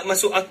tidak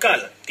masuk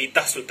akal,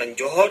 titah Sultan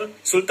Johor,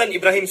 Sultan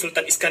Ibrahim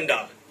Sultan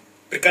Iskandar.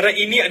 Perkara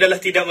ini adalah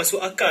tidak masuk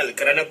akal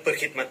kerana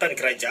perkhidmatan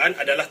kerajaan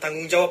adalah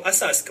tanggungjawab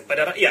asas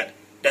kepada rakyat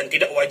dan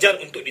tidak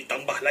wajar untuk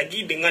ditambah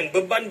lagi dengan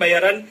beban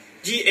bayaran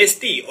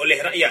GST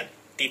oleh rakyat,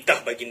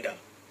 titah baginda.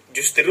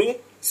 Justeru,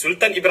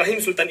 Sultan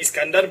Ibrahim Sultan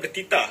Iskandar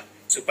bertitah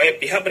supaya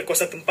pihak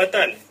berkuasa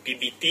tempatan,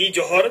 PBT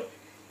Johor,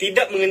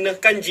 tidak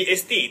mengenakan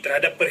GST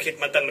terhadap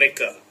perkhidmatan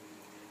mereka.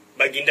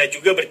 Baginda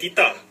juga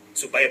bertitah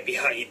supaya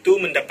pihak itu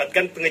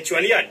mendapatkan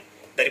pengecualian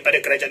daripada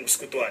kerajaan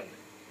persekutuan.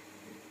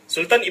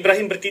 Sultan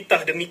Ibrahim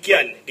bertitah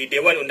demikian di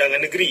Dewan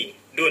Undangan Negeri,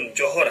 DUN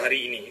Johor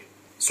hari ini.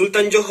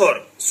 Sultan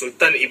Johor,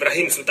 Sultan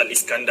Ibrahim Sultan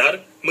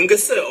Iskandar,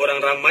 menggesa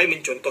orang ramai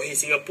mencontohi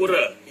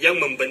Singapura yang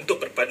membentuk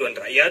perpaduan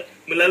rakyat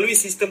melalui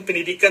sistem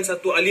pendidikan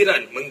satu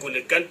aliran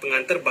menggunakan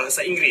pengantar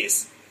bahasa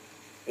Inggeris.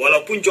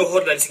 Walaupun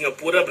Johor dan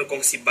Singapura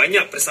berkongsi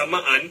banyak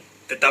persamaan,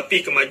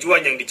 tetapi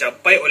kemajuan yang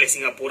dicapai oleh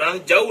Singapura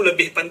jauh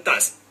lebih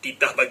pantas,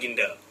 titah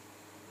baginda.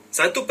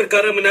 Satu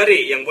perkara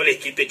menarik yang boleh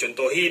kita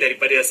contohi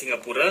daripada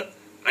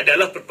Singapura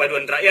adalah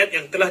perpaduan rakyat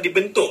yang telah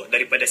dibentuk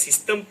daripada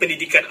sistem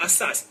pendidikan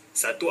asas,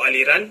 satu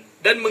aliran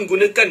dan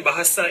menggunakan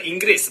bahasa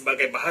Inggeris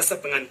sebagai bahasa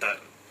pengantar.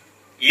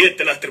 Ia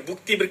telah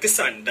terbukti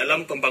berkesan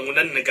dalam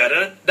pembangunan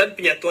negara dan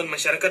penyatuan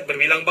masyarakat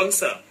berbilang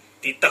bangsa,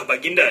 titah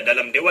baginda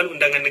dalam Dewan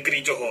Undangan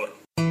Negeri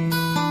Johor.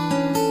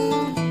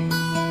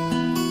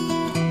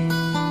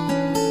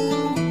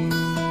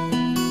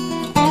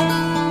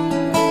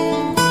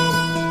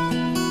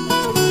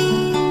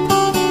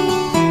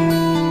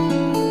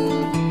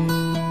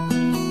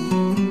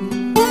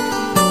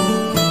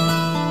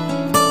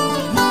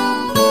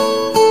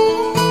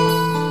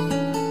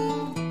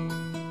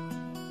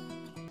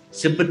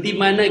 Seperti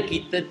mana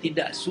kita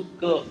tidak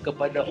suka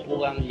kepada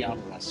orang yang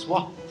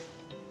rasuah,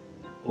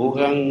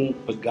 orang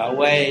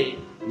pegawai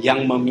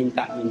yang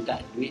meminta-minta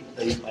duit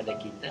daripada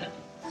kita,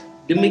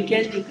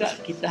 demikian juga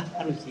kita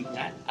harus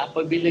ingat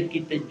apabila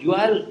kita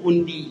jual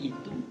undi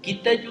itu,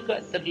 kita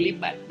juga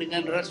terlibat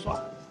dengan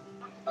rasuah.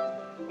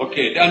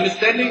 Okay, the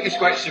understanding is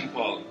quite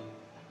simple.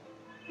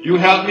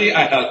 You help me,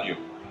 I help you.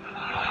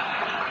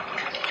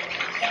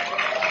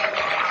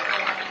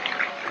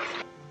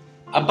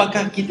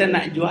 Apakah kita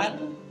nak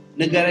jual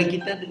negara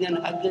kita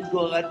dengan harga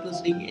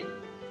RM200,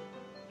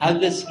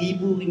 harga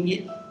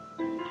RM1,000?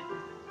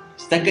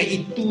 Setakat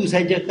itu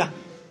sajakah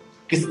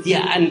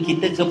kesetiaan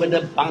kita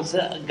kepada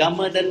bangsa,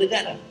 agama dan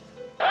negara?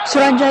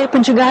 Suruhanjaya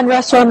Pencegahan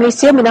Rasuah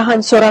Malaysia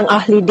menahan seorang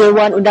ahli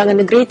Dewan Undangan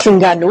Negeri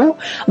Terengganu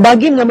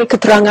bagi mengambil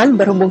keterangan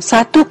berhubung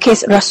satu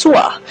kes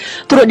rasuah.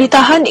 Turut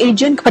ditahan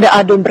ejen kepada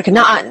adun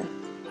berkenaan.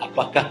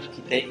 Apakah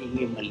kita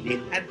ingin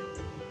melihat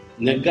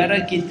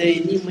negara kita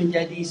ini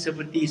menjadi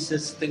seperti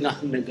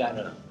sesetengah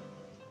negara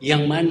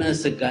yang mana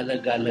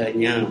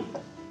segala-galanya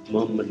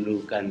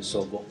memerlukan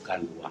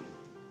sogokan wang?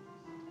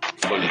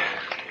 Boleh.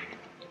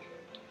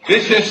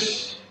 This is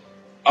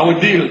our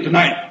deal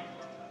tonight.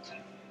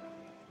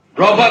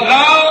 Robert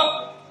Lau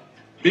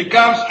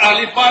becomes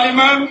ahli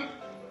parlimen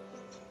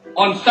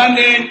on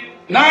Sunday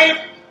night.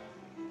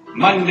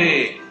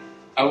 Monday,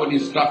 I will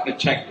instruct the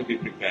check to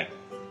be prepared.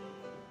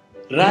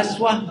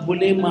 Rasuah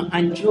boleh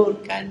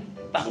menghancurkan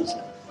bangsa,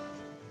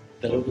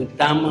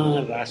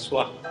 terutama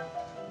rasuah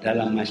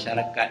dalam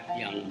masyarakat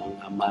yang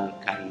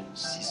mengamalkan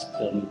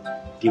sistem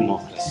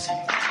demokrasi.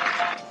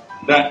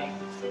 That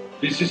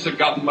this is a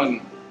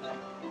government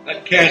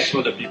that cares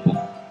for the people.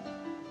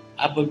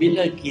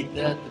 Apabila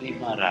kita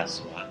terima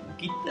rasuah,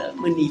 kita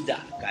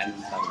menidakkan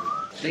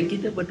bangsa. Dan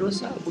kita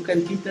berdosa,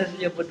 bukan kita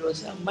saja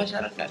berdosa,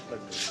 masyarakat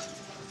berdosa.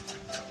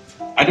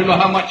 I don't know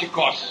how much it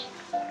costs.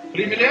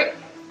 3 million?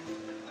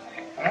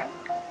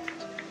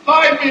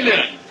 5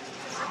 million?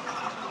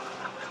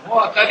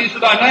 Wah, tadi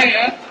sudah naik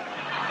ya.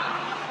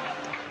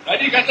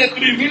 Tadi kata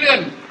 3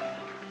 million.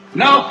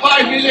 Now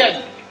 5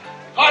 million.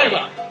 5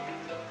 lah.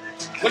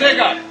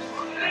 Bolehkah?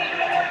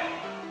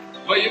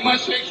 But you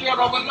must make sure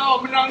Robert Lau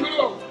menang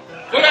dulu.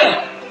 Boleh?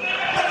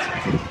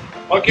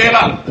 Okey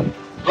lah.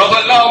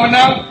 Robert Lau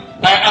menang.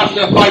 I ask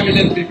the 5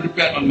 million to be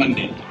prepared on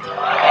Monday.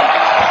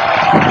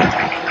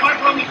 I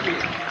promise you.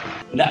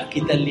 Tak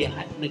kita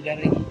lihat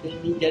negara kita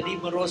ini jadi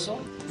merosot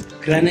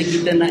kerana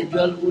kita nak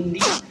jual undi,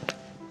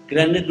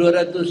 kerana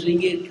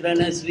RM200,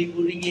 kerana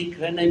RM1,000,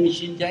 kerana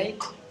mesin jahit.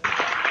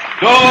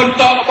 Don't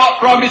talk about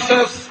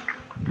promises.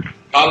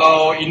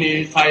 Kalau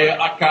ini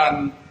saya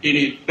akan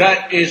ini,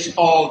 that is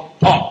all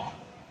talk.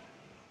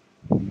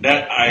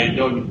 That I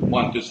don't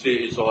want to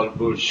say is all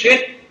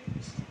bullshit,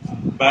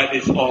 but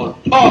it's all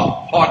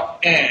talk,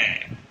 hot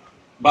air.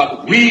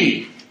 But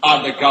we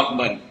are the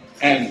government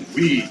and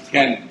we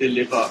can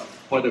deliver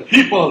for the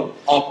people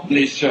of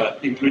Malaysia,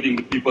 including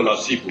the people of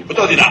Cebu.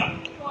 Betul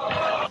tidak?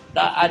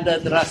 Tak ada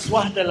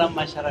rasuah dalam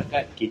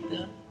masyarakat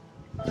kita,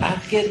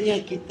 akhirnya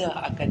kita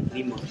akan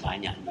terima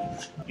banyak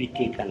nikmat.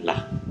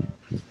 Fikirkanlah.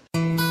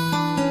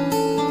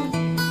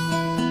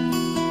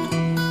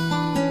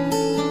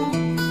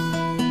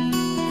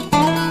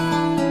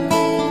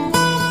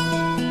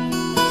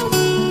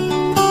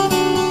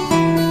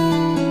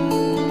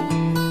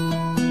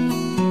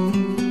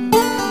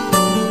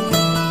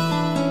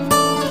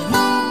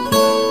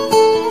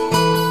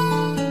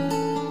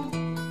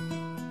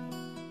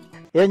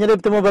 Ya, jadi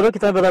bertemu baru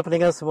kita berada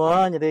pendengar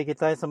semua. Jadi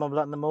kita sama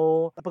belak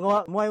nemu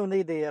penguat muai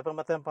undi di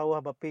Perkhidmatan Pawah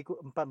Bapi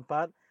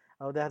 44.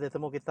 Sudah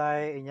ditemu kita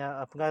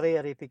inya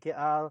pengarih dari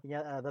PKR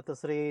inya Datuk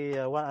Seri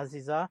Wan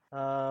Aziza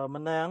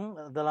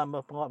menang dalam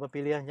penguat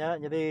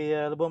berpilihannya. Jadi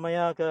lebih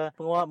maya ke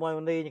penguat muai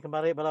undi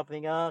kembali bala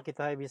pendengar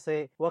kita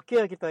bisa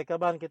wakil kita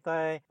kaban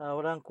kita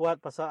orang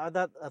kuat pasal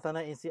adat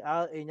tanah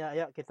NCR inya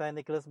ayak kita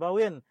Nicholas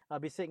Bawin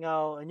bisa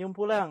ngau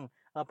nyumpulang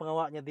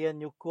pengawaknya dia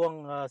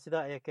nyukung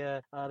sidak ya ke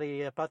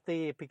dari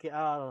parti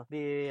PKR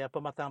di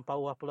Pematang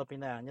Pawah Pulau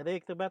Pinang.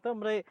 Jadi kita berkata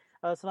mereka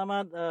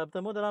selamat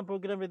bertemu dalam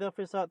program Radio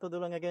Free Sarawak tu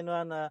dulu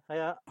ngagenuan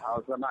ya.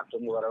 Selamat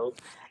bertemu baru.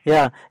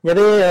 Ya,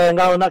 jadi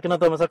ngau nak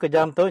kena tahu masa ke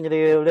jam tu.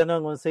 Jadi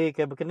ulun ngungsi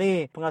ke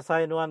begini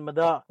pengasai nuan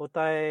medak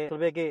utai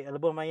lebih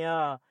lebih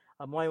maya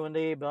muai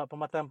undi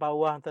Pematang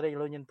Pawah antara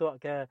lu nyentuk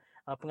ke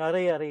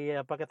pengarih dari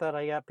Pakatan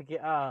Rakyat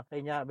PKR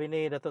inya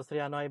bini Datuk Seri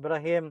Anwar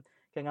Ibrahim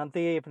ke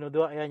nganti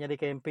penduduk yang jadi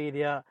KMP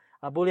dia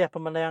boleh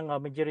pemenang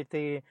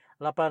majoriti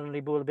 8,000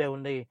 lebih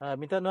undi.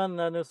 Minta nuan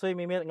nusui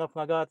mimit ngau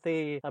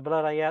pengagati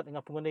bela rakyat ngau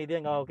pengundi dia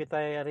ngau kita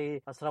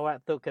dari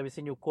Sarawak tu ke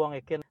bisi nyukung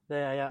ikin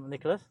ya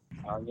Nicholas.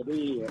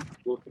 Jadi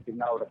aku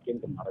kenal rekin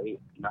kemarin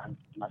dan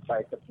masa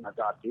itu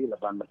pengagati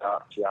leban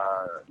benda sia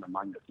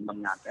namanya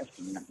semangat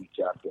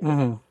bicara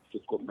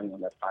cukup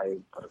mengenai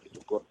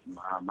cukup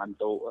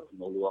mantu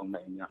meluang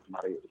mainnya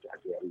mari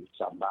dari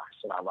Sabah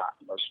Sarawak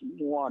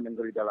semua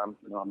negeri dalam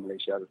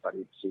Malaysia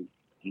tadi si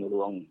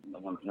meluang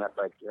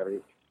mengenai dari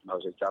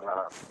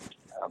secara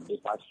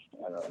bebas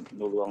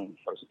meluang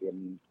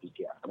Presiden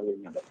PKR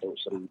yang Datuk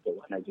Seri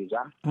Wan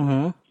Aziza.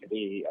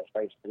 Jadi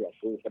saya seperti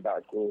aku pada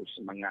aku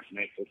semangat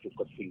naik ke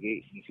cukup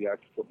tinggi, dia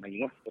cukup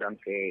menguh orang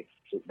ke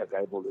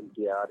sebagai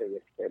volunteer dia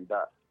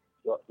kita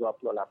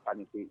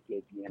 28 itu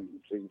kejadian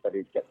itu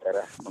tadi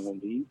cara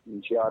mengundi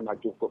insya Allah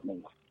cukup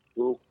menguh.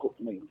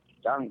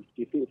 Dan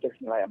itu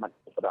nilai amat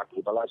kepada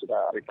aku. Kalau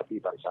sudah rekati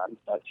barisan,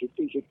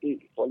 city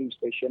polling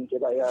station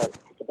kita ya,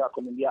 kita aku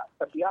mendiak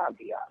setiap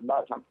dia.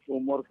 Mbak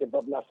umur ke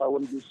 12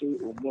 tahun bisa,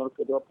 umur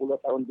ke 20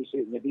 tahun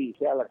bisa. Jadi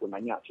saya lah aku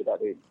nanya sudah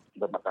ada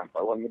bermatang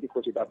pawang. Jadi aku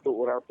sudah tu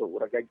orang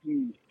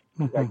gaji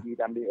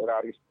dan di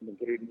orang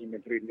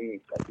menteri ni.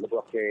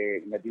 Lepas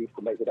ke jadi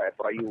kembali sudah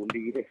perayu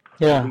undi deh.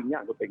 Jadi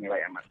aku pengen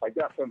nilai amat.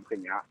 Pajak pun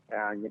kena.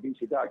 Jadi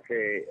sudah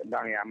ke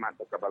ndang amat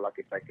kepala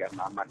kita ke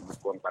amat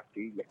mengkuang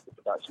parti. Ya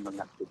kita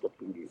semangat cukup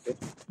tinggi itu.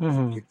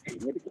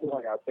 Jadi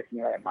kita ya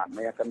tekniknya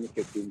mana akan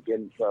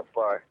kejadian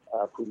apa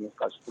punya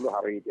 10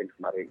 hari yang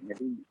kemarin.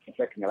 Jadi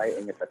kita nilai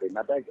ini tadi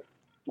nada aja.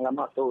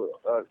 Lama tu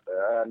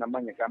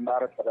namanya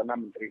gambar Perdana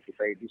Menteri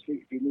kita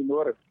di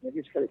Nur.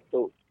 Jadi sekali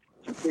tu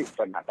kita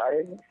pernah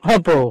tahu.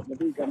 Apa?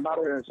 Jadi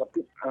gambar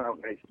seperti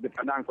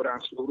dipandang kurang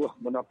seluruh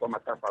menapa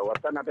mata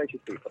pawatan ada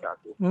situ pada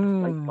aku.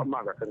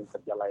 Sama akan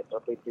terjalai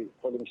seperti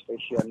polling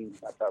station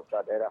atau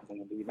daerah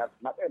mengundi nak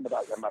ada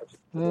gambar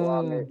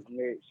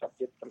ini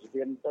subjek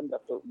presiden kan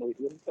Datuk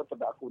Muhyiddin itu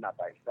pada aku nak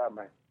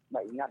sama.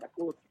 Nak ingat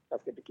aku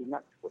tapi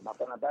ingat pun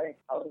apa nak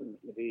orang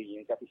jadi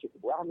yang kata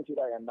situ buah mesti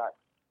dah yang nak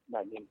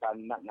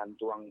nyimpan nak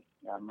ngantuang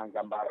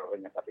menggambar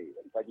banyak tapi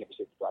tanya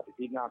bisa buat di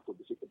tinggal aku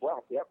bisa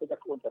buat ya aku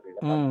tak kontak dia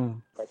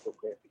itu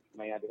ke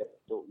maya dia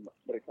tu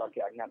berita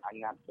ke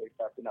angan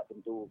berita tidak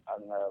tentu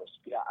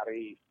setiap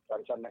hari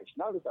barisan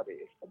nasional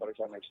tadi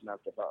barisan nasional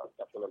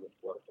kita perlu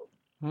luar tu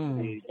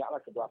jadi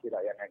janganlah kedua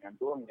tidak yang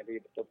ngantuang jadi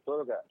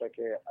betul gak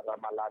pakai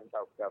ramalan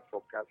atau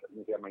fokus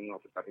media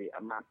mengingat tadi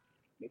amat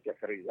Mika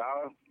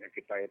Rizal,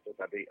 kita itu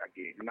tadi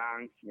lagi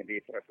menang, jadi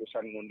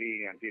peratusan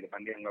ngundi nanti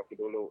dibanding waktu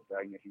dulu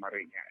dan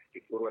kemarinnya.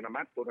 Di turun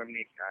amat, turun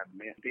ni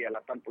nanti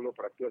 80%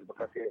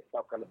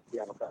 berkata kalau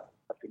dia maka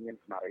ingin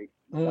kemarin.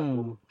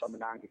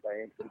 Pemenang kita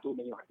yang tentu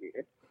menyuhati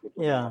itu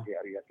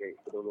hari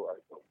dulu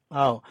itu.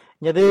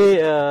 Jadi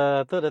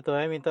tu Dato'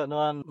 minta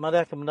nuan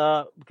mari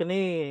kemenda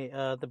kini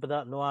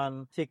terbedak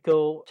nuan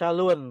siko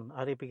calon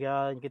hari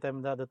piga kita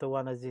minta Dato'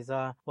 Wan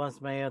Aziza Wan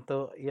Semaya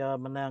tu ia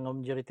menang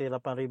majoriti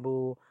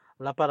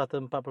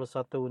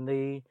 841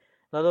 undi.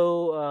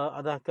 Lalu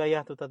adakah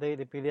ia tu tadi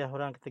dipilih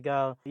orang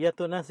ketiga? Ia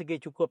tu nan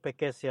segi cukup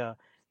pakej ya.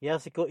 Ia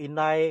siko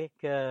inai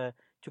ke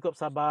cukup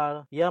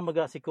sabar. Ia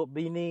megak siko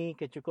bini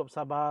ke cukup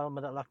sabar.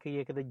 Medak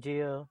laki ke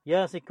dejil.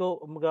 Ia siko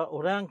megak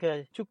orang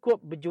ke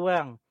cukup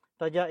berjuang.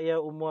 Tajak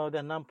ia umur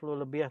dah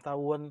 60 lebih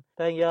tahun.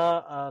 Dan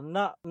ia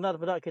nak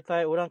daripada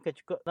kita orang ke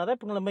cukup. Nak ada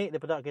pengelemik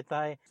daripada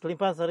kita.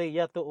 Selimpah sehari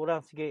ia tu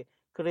orang segi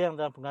keriang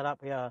dan pengharap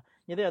ya.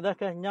 Jadi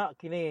adakah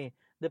nyak kini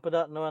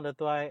daripada nuan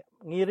Dato'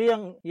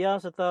 ngiring yang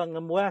serta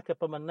ngemuah ke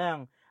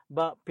pemenang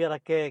bak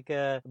pirake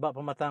ke bak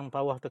pematang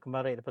pawah tu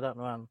kembali daripada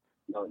nuan.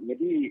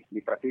 Jadi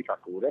di praktik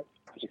aku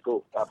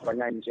siko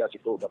apanya inisiasi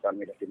siko datang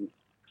dari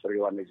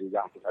seriwan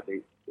juga tadi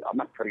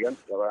amat kerian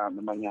kalau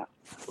namanya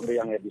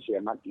yang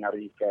bisa amat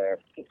nyari ke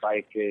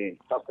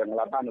tak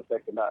ngelaban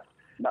untuk kena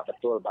nak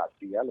betul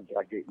bakti ya lebih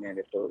lagi ni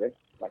betul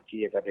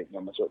laki tadi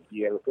yang masuk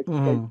deal ke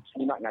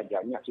nak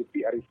ngajarnya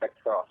sipi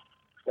arsitektur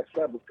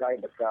Kita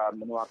bukai dekat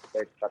menua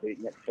kita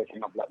tadinya kita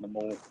kena belak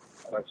nemu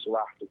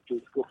rasuah tu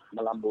cukup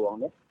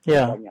melambung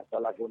banyak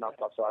salah guna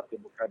pasal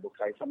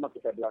bukai sama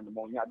kita belak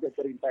nemunya ada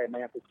perintai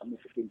yang kami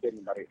sepimpin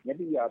dari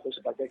jadi ya tu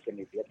sebagai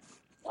kandidat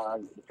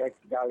bukai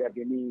segala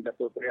ini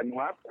Dato'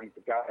 Trianuat yang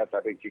kita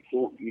tadi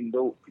cukup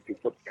Indo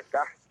cukup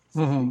kekah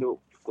Indo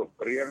cukup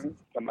Korean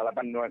sama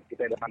laban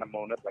kita ada mana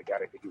mau nak lagi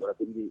hari orang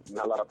tinggi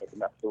ngalar apa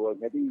tidak tu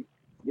jadi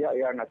dia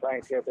yang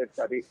saya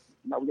tadi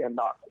nak boleh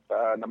nak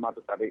nama tu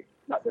tadi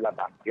nak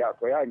dilaban ya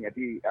saya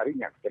jadi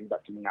harinya kita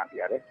tidak semangat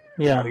ya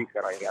hari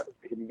kerja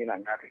ini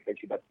ngari kita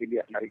sudah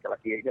pilih ngari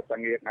kelaki aja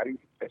tangi ngari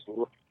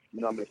suruh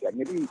menua Malaysia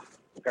jadi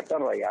kata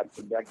rakyat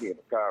sebagai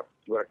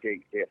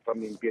ke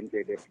pemimpin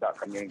tidak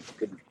akan yang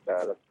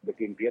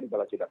berpimpin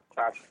kalau sudah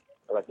pas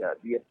kalau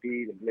dia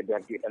lebih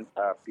lagi dan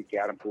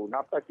pikiran pun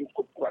apa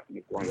cukup kuat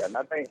ni kuang ya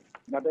nada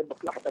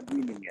berkelah tadi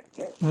ni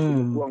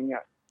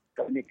kuangnya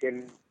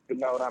kemungkinan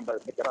dengan orang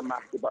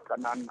berceramah di bawah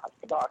kanan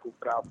atau aku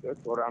crowd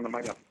orang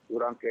namanya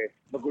orang ke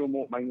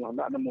bergumuk main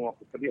nak nemu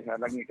aku sedih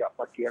lagi kat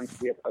pagi yang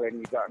dia paling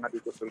juga nak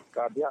ikut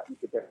serka dia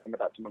kita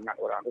tak semangat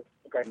orang tu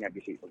bukannya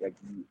bisik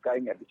gaji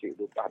bukannya bisik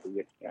lupa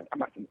duit yang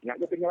amat pentingnya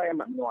dia penilaian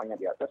semuanya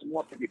di atas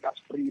semua aktivitas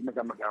free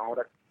megang-megang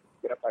orang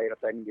kira-kira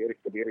diri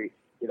ke diri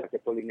tidak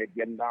kepoling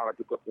agenda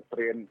cukup ke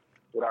train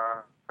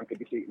orang ke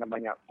bisik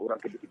namanya orang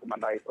ke bisik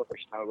pemandai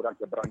profesional orang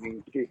ke berani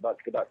bisik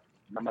sekedar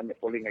namanya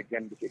polling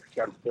agent bisik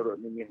secara turut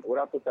ingin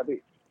orang tu tadi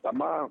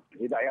sama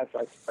hidayah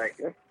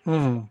suspek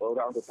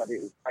orang tu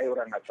tadi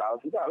orang asal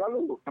tidak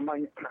lalu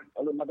namanya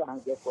lalu madah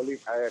dia polling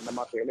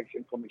nama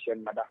election commission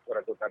madah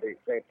orang tu tadi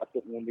saya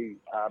patut mengundi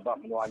bab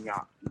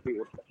menuanya nanti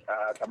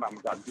sama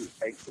mengganti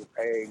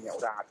kayaknya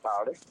orang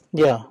asal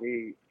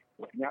jadi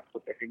banyak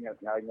potensinya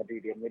jadi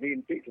dia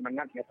nanti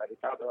semangatnya tadi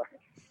tahu lah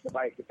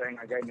sebaik kita yang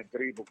agak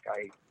negeri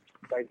bukai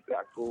baik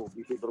aku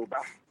bisa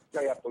berubah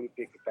gaya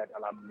politik kita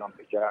dalam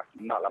membaca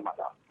nak lama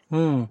dah.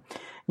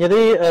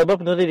 Jadi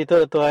berpenulis itu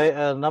tuai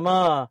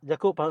nama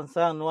Jakub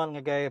Pansang nuan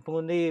ngagai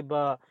pengundi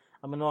ba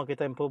menua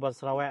kita empu ba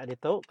Sarawak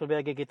itu lebih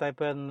lagi kita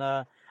pun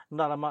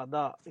nak lama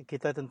dak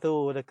kita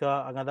tentu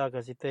dekat angada ke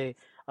situ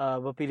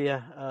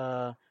berpilih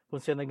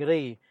fungsi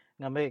negeri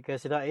ngambil ke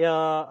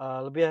sedaya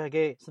lebih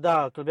lagi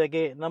sedar lebih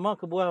lagi nama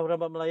kebuah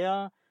orang Melaya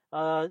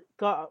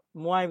ke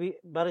muai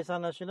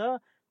Barisan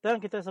Nasional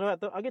dan kita Sarawak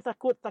tu agi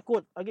takut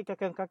agi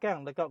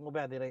kakang dekat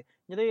ngubah diri.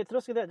 Jadi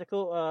terus kita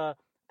Jakub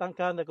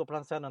tangkan dekat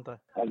perasaan tu.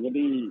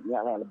 Jadi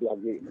yang lebih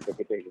lagi untuk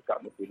kita dekat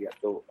mesti dia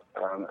tu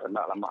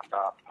nak lama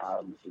dah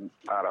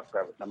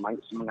harapkan nama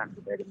semangat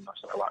dari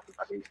masyarakat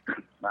tadi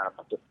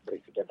patut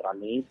beri kita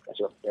berani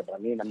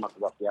nama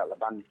keluar pihak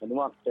leban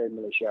semua kita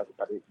Malaysia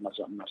tadi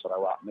masuk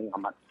Sarawak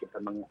mengamat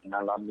kita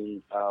mengalami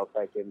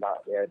tenda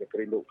dia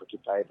kerindu ke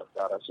kita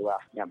perkara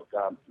rasuah yang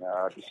berkah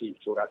isi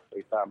surat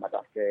berita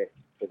madah ke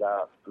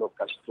kita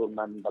lokasi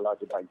turunan bala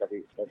kita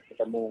jadi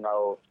ketemu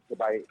ngau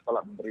sebaik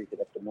kalau memberi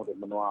kita temu di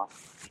menua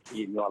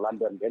di New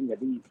London kan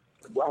jadi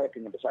buah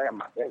yang besar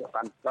mak ya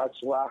kan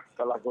rasuah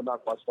kalau guna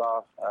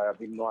kuasa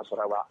di menua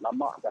Sarawak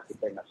lama dah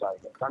kita ngasai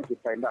kan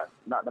kita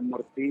nak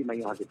mengerti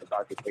mai hati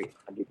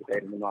kita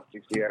menua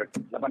sisir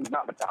lepas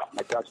nak betul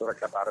macam surat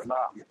kabar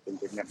nak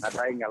tentunya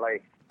nadai ngalai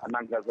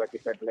anang gua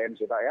kita plan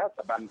sudah ya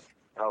teban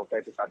kalau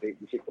kita tadi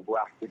isi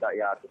kebuah tidak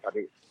ya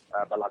tadi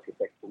bala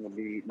kita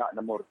pengundi nak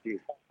mengerti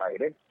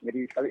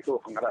jadi kali itu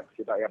hangarat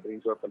kita ya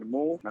berinsur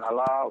penemu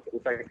mengalau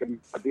utai ke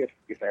hadir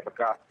kita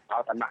bekas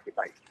tanah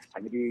kita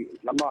jadi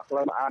lama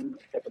kelamaan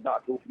saya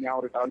tidak tu punya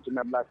tahun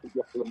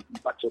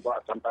 1974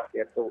 coba sampai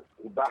itu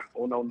ubah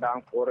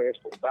undang-undang forest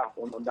ubah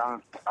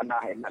undang-undang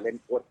tanah yang lain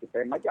port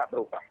kita majak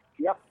berubah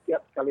tiap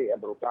kali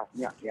berubah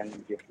yang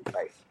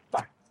kita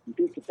bah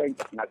itu kita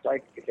ngacai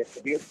kita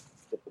hadir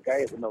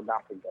sebagai undang-undang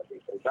penjadi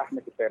berubah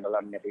kita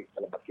dalam jadi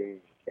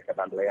sebagai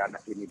keadaan layan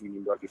ini di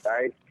luar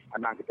kita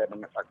anak kita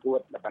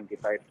mengatakut dan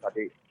kita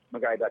tadi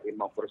mengaidat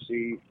imam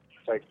kursi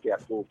saya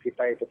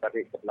kita itu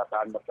tadi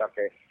kebelakang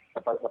berbagai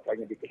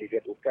apa-apanya di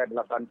kredit ukan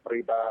belakang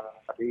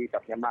peribadi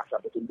katanya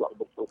masa bertumbuh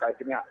betul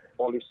kaitnya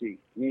polisi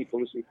ini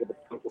polisi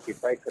kebetul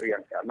kita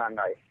keriang ke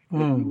anangai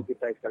ini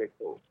kita sekali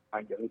itu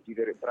panjang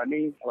tidak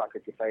berani awak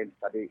kita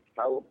tadi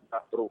tahu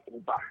terus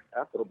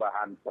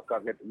perubahan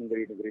perkara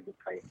negeri-negeri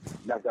bukai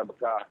dagang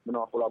bekas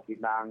menua Pulau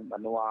Pinang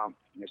menua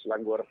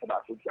Selangor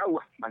sebab jauh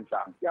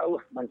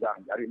mancang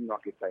dari menua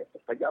kita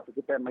saja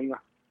kita main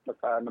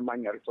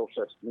namanya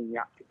resources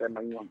minyak kita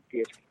main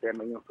gas kita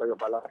main kayu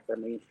bala kita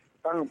main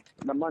kan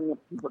namanya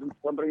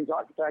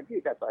pemerintah kita lagi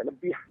kata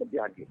lebih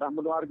lagi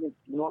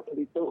menua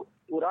itu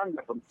kurang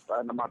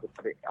nama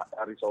itu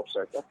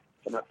resources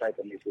kena saya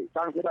kondisi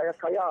sang tidak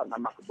kaya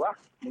nama kebuah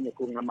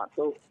menyokong nama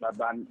tu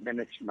badan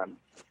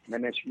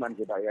management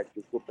kita ya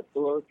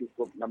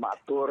cukup nama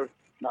atur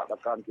nak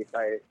tekan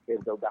kita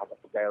sudah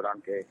pakai orang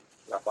ke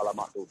berapa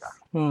lama sudah.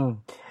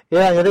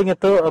 Ya, jadi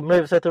itu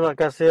meri saya terima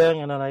kasih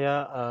yang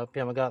naya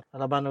pihak magat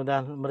laban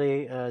dan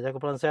meri jago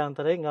pelansian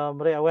tadi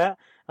meri awak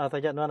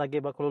tajak nuan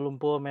lagi ba Kuala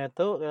Lumpur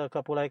metu ke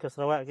pulai ke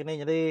Sarawak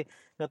kini jadi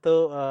itu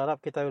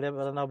harap kita boleh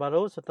berenau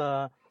baru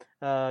serta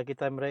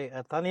kita meri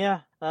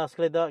tahniah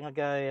sekali dak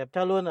ngagai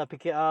calon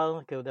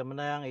PKR ke udah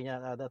menang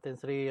inya Datin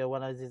Sri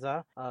Wan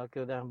Aziza ke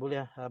udah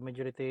boleh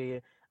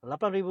majoriti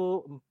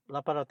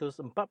 8,841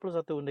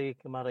 undi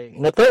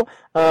kemarin. Ngatu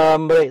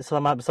meri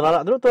selamat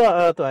berselamat dulu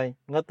tuai.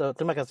 Ngatu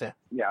terima kasih.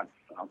 Ya,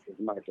 okey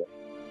terima kasih.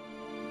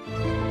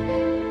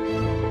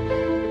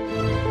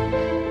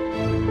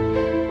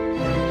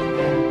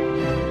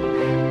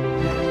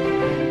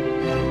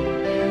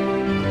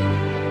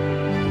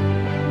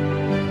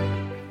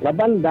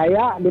 Laban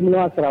Dayak di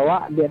menua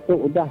Sarawak dia tu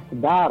udah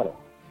sedar.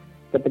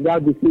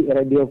 Ketegal bisi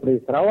Radio Free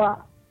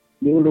Sarawak.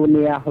 Di Ulu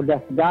Niah udah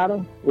sedar,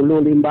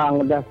 Ulu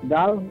Limbang udah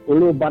sedar,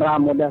 Ulu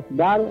Baram udah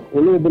sedar,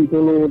 Ulu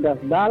Bentulu udah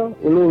sedar,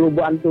 Ulu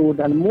Lubu Antu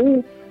udah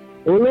nemu,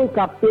 Ulu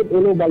Kapit,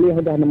 Ulu Bali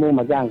udah nemu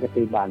majang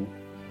ketiban.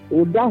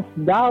 Udah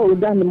sedar,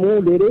 udah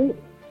nemu diri,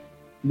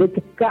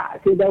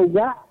 decekak sida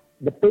uga,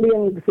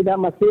 depeling sida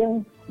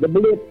masing,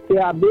 debelit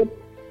sida abit,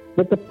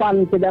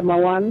 detepan sida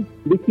mawan,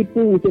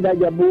 dicipu sida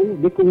jabu,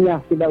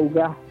 dikunyah sida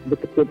uga,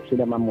 deketip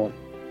sida mamun.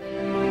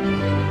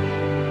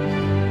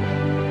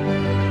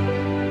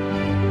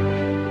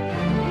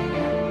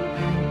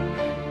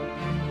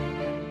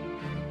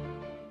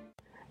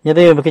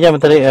 Jadi bekerja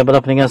menteri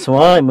pada peninggal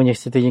semua punya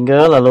Siti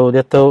Jingga lalu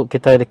dia tu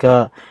kita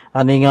dekat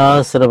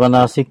aninga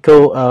serbana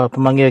siko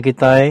pemanggil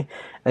kita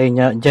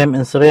inya Jam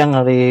Insering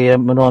hari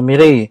menua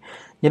Miri.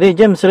 Jadi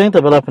Jam Insering tu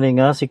pada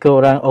peninggal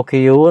siko orang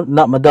OKU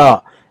nak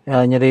medak.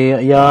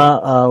 Jadi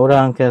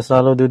orang ke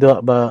selalu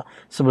duduk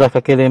sebelah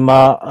kaki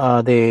lima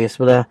di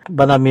sebelah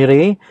Bana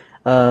Miri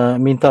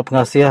minta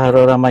pengasihan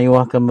orang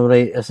mayuah ke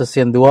memberi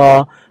sesian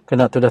dua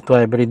kena tudah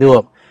tuai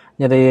beridup.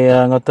 Jadi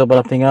ngotot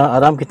balap tinggal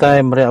aram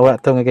kita meri awak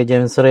tu ngagai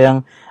James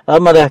Seriang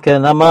marah ke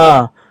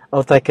nama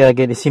utai ke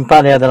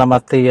disimpan ya dalam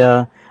hati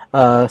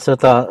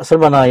serta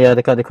serbana ya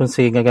dekat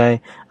dikunci ngagai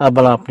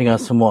balap tinggal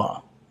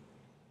semua.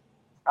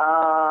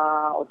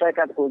 Utai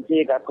kat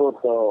kunci aku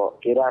tu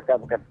kira kan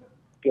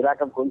kira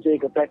kan kunci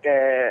kita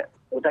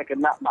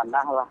kena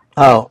manah lah.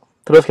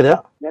 Terus kerja?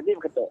 Jadi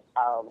betul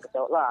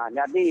lah.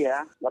 Jadi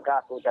ya,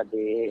 maka aku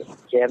tadi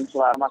James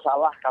lah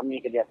masalah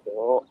kami ke dia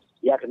tu.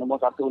 Ya, nombor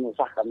satu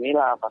nusah kami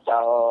lah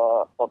pasal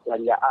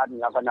perbelanjaan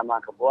nama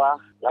kebuah.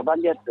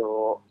 Laban dia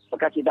tu,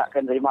 maka tidak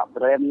akan terima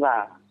brand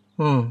lah.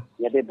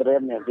 Jadi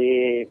brand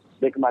di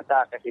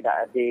mata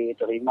tidak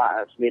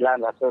diterima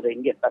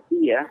RM900.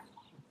 Tapi ya,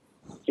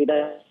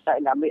 tidak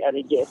ngambil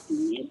dari GST.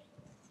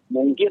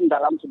 Mungkin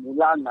dalam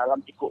sebulan,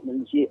 dalam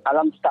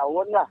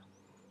setahun lah.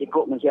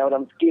 Ikut mensiar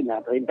orang miskin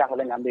lah. Perintah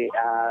boleh ambil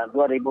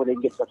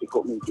RM2,000 per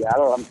ikut mensiar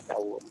dalam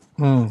setahun.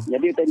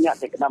 Jadi tanya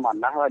saya kena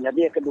manah lah.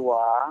 Jadi yang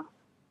kedua,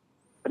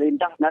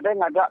 perintah nada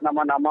ngagak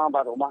nama-nama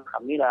baru rumah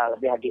kami lah.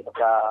 Lebih lagi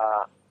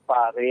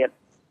parit.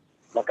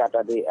 Maka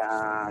tadi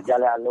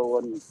Jalan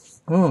Alun.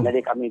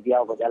 Jadi kami dia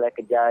berjalan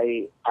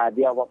kejai.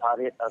 Dia buat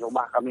parit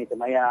rumah kami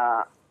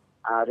temaya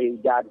hari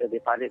hujan.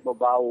 Jadi parit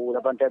berbau.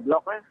 Lepas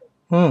blok lah.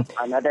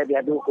 Nada dia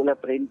ada kula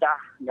perintah.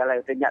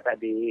 Jalan tanya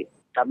tadi.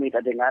 Kami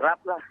tadi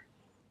ngarap lah.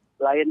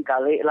 Lain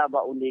kali lah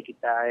buat undi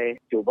kita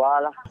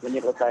cubalah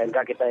menyebutkan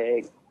kita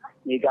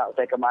nigak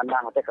saya ke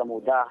mana saya ke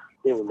mudah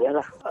dia boleh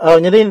lah.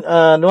 Jadi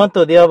nuan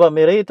tu dia buat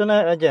miri itu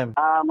na Jem?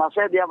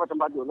 Masa dia buat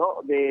tempat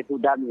dulu di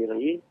Tudan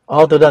Miri.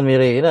 Tudan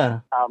Miri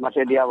na.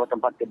 Masa dia buat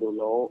tempat ke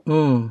dulu.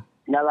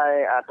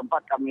 Nyalai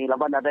tempat kami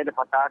laban ada di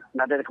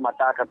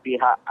kemata ke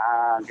pihak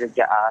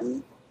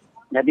kerjaan.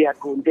 Jadi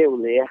aku unti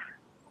boleh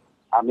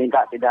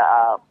minta tidak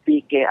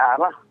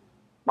PKR lah.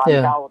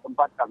 Mantau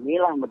tempat kami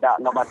lah,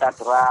 nggak mata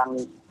terang.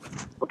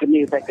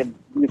 Begini saya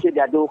mesti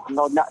diadu,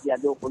 kalau nak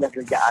diadu oleh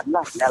kerjaan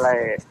lah.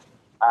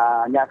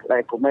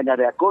 Nyalai komen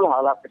dari aku lah,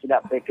 kalau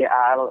tidak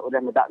PKR, udah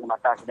nggak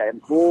mata tidak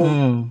empu.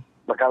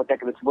 Bakal saya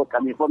sebut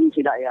kami pun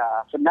tidak ya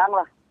senang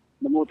lah.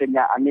 Nemu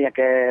tanya ani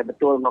yang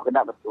betul, nggak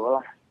kena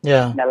betul lah.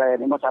 Nyalai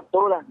nomor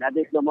satu lah,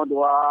 jadi nomor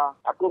dua,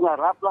 aku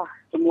ngarap lah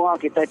semua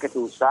kita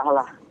kesusah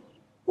lah.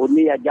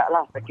 Uni ajak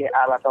lah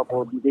PKR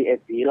ataupun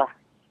DAP lah.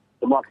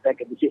 Semua kita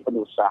kebisik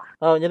penusah.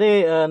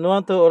 Jadi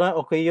nuan tu orang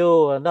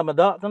OKU dah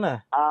medak tu nah?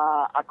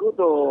 Aku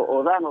tu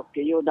orang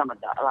OKU dah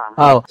medak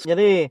lah.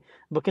 Jadi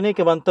begini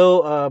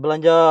kebantu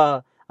belanja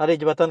hari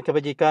Jabatan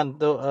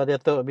Kebajikan tu dia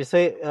tu bisa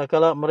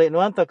kalau merik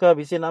nuan tak ke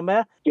bisa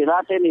nambah?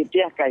 Kira saya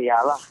nitiah kaya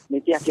lah.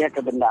 Nitiah kaya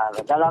kebenar.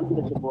 Dalam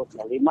tersebut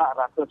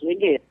RM500.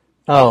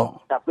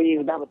 Tapi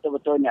sudah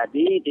betul-betul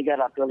jadi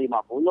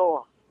RM350.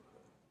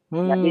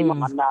 Jadi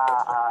mana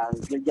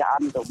kerjaan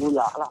untuk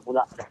bulat.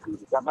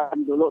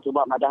 Zaman dulu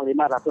cuba madang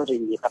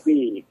RM500,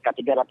 tapi ke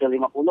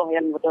RM350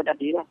 yang betul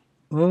jadi lah.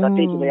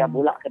 Tapi supaya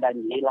bulat ke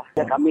danji lah.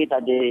 Kami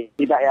tadi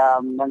tidak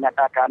yang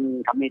mengatakan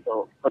kami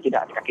tu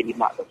tidak kaki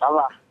lima tu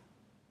salah.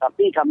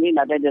 Tapi kami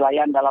ada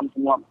dilayan dalam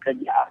semua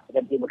kerja.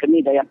 Jadi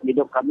begini daya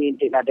hidup kami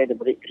tidak ada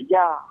diberi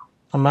kerja.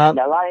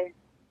 Dalai.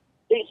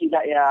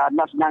 Tidak ya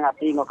nak senang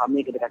hati ngau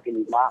kami ke kaki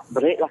lima.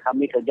 Berilah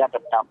kami kerja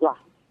tetap lah.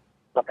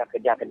 Maka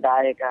kerja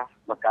kedai kah,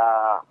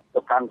 maka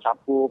tukang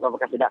sapu kah,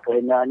 maka tidak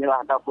kelenarnya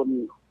lah,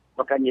 ataupun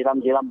maka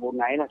nyiram-nyiram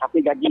bunga lah. Tapi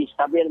gaji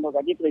stabil, mau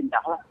gaji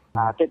perintah lah.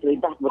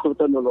 Perintah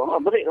betul-betul dulu.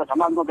 Beri lah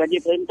sama mau gaji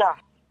perintah.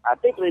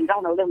 Perintah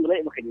nak boleh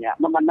beri makanya.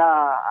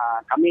 Mana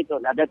kami tu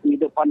ada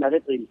kehidupan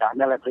dari perintah,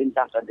 nilai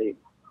perintah tadi.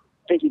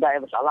 Tidak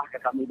yang bersalah ke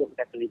kami hidup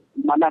ke perintah.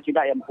 Mana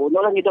tidak yang pun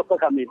orang hidup ke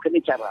kami,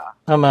 kena cara.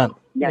 Aman.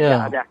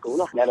 Ada aku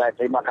lah.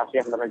 Terima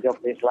kasih yang Radio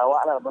Free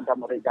Sarawak lah, benda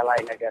mereka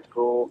lain lagi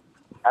aku.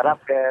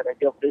 Harap ke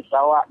Radio Free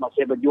Sarawak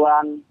masih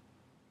berjuang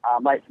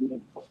baik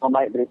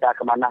berita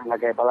kemana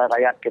lagi pada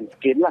rakyat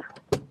miskin lah.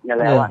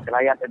 Lewat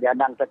rakyat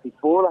terjadang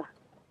tertipu lah.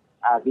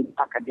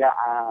 Kita kerja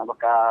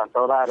maka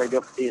seorang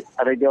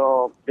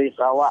Radio Free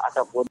Sarawak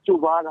ataupun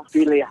cubalah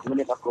pilih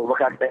menit aku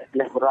bukan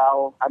pilih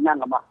berau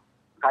anang sama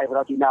kai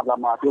berau Cina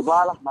lama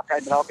cubalah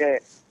makai berau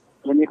ke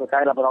ini ko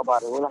kai berau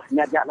baru lah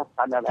nyajaklah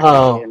standar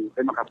lah.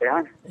 Terima kasih.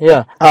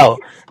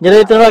 Jadi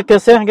terima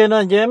kasih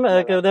kerana Jem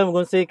sudah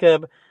mengungsi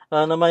ke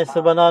nama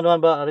sebenar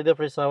nuan Radio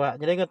Free Sarawak.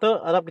 Jadi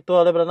kata harap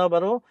ketua oleh beranau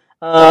baru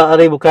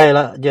hari bukai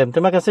lah Jem.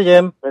 Terima kasih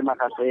Jem. Terima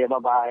kasih.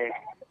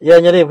 Bye-bye.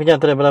 Jadi punya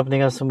terima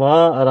pendengar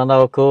semua.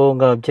 Ranau ko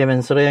ngap Jem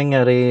and sering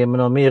hari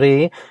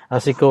menomiri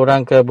asiko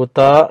orang ke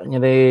buta.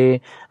 Jadi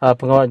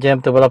pengawal Jem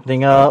tu bala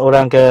pendengar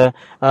orang ke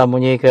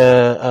munyi ke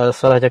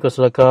salah jaku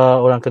selaka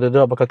orang ke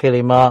duduk bakal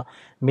lima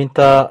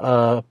minta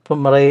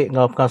pemerai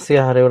ngap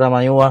kasih hari orang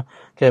mayuah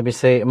ke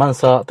bisa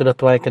mansa tu dah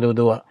tuai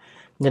kedua-dua.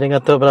 Jadi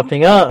ngatu berapa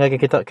tinggal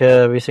kita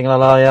ke bising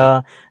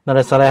lalaya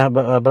nara saleh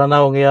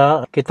beranau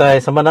ya kita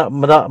sama nak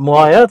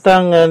mua ya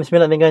tang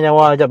sembilan dengan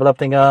nyawa ajak berapa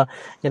tinggal.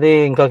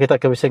 Jadi engkau kita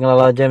ke bising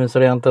lalaya jam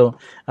suriang tu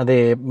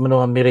ada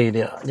menu ambiri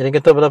dia. Jadi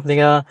kita berapa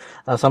tinggal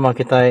sama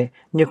kita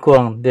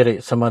nyukuang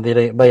diri sama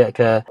diri baik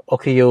ke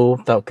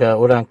OKU atau ke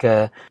orang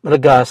ke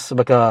regas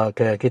bakal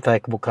ke kita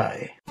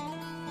kebukai.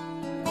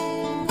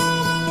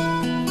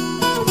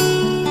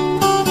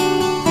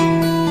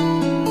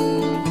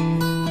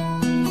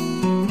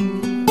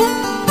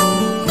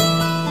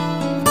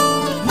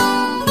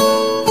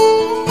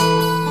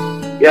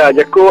 Ya,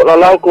 jaku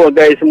lalau ko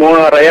dari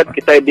semua rakyat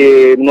kita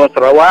di Menua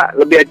Sarawak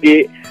lebih lagi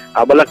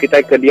bala kita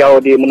ke diau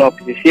di Menua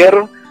Pesisir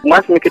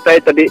Mas kita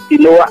tadi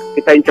tiluak,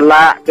 kita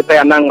celak,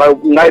 kita anang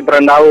ngai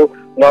berandau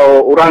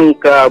ngau orang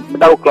ke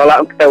bedau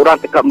kelala kita orang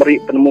tekak meri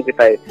penemu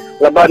kita.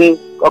 Laban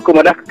aku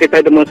madah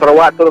kita demun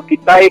Sarawak tu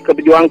kita ke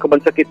berjuang ke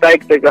bangsa kita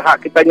hak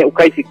kita nya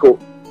ukai siku.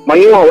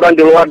 Mayu orang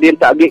di luar dia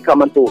tak agi ka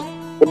mantu.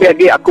 Lebih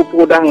lagi aku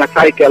pun dah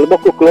ngasai ke lebih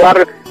aku keluar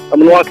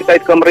menua kita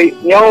ke meri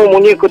nyau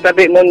munyi ku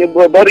tadi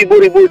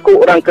beribu-ribu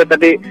ku orang ke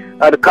tadi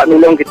dekat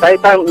nulung kita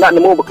tang nak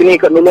nemu begini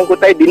ke nulung ku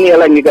tai dini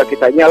lain juga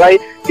kita nyalai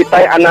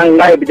kita anang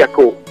ngai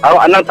berjaku.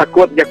 Awak anang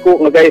takut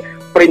jaku ngagai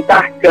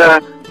perintah ke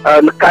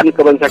nekan ke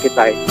bangsa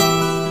kita.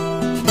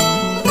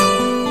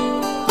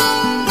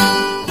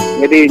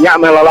 Jadi nyak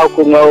melalau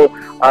ku ngau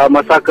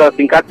masa ke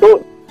tingkat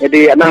tu.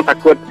 Jadi anang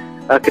takut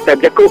kita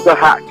berjaku ke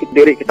hak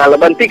diri kita.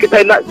 Lebanti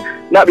kita nak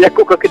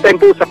berjaku ke kita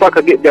impu siapa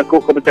ke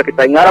berjaku ke bangsa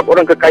kita. Ngarap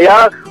orang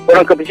kekaya,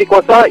 orang ke besi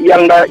kuasa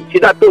yang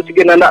tidak tu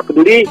segi nak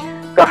peduli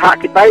ke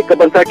hak kita, ke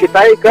bangsa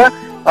kita, ke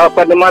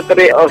pada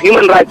materi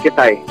human rights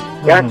kita.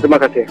 Ya, terima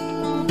kasih.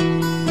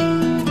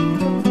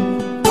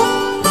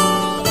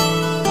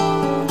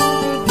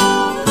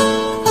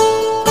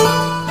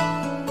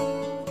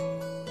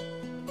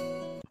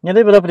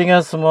 Jadi pada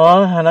pendengar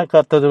semua, anak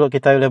kata dulu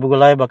kita boleh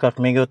bergulai bakal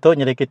minggu tu.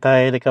 Jadi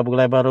kita dekat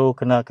bergulai baru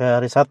kena ke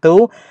hari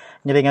Sabtu.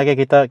 Jadi ngagi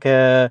kita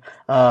ke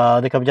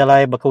dekat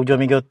berjalan bakal hujung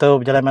minggu tu.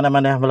 Berjalan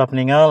mana-mana belah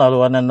pendengar. Lalu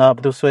anda nak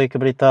bertusui ke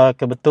berita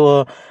ke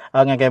betul.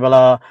 Ngagi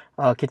bala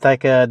kita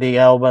ke di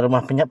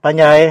rumah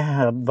panjai.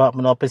 Bak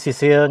menua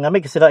pesisir.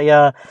 Ngambil kesidak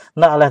ya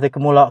nak alah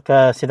dikemulak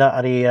ke sidak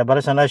hari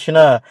Barisan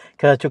Nasional.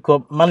 Ke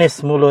cukup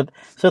manis mulut.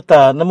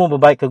 Serta nemu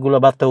berbaik ke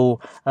gula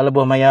batu.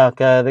 Lebuh maya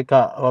ke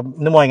dekat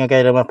nemu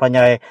ngagi rumah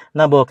panjai.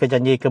 Nabuh ke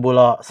janji ke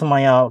bula.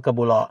 Semaya ke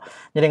bula.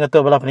 Jadi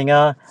ngatur bala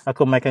pendengar.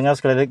 Aku Michael Ngau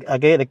sekali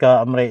lagi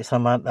dekat Amerik.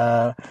 Selamat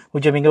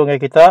hujung minggu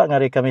dengan kita.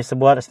 Ngari kami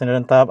sebuat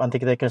standard rentap.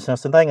 Anti kita kena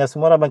senang dengan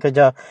semua orang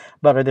kerja.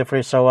 Bak Radio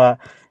Free Sarawak.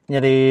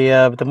 Jadi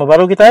bertemu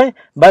baru kita.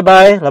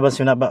 Bye-bye. Laban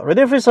sunat bak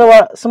Radio Free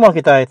Sarawak. Semua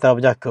kita tahu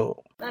berjaku.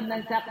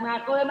 Nansak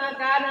na ko'y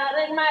makana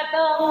rin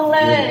matong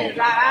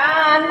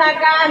leran na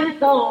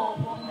ganto.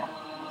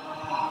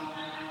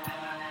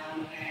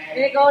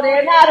 Ikaw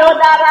din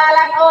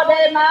narudaralang o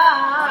de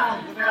manona.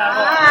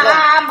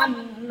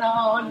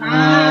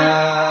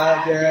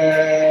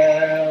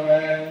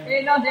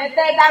 Ino de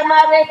te dang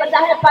mare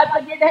padahe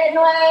pagpagidhe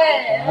noe.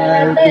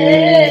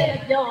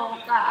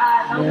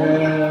 Jokano.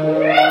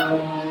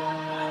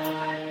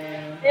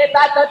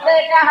 Ibato te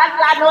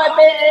kahatlan noe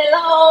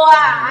belo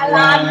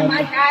alan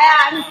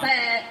makayan se.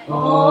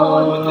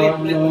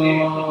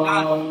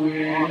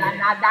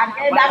 Nanadang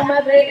ke dang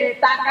mare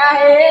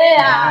takahe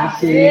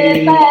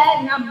asite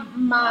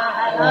ngamalam.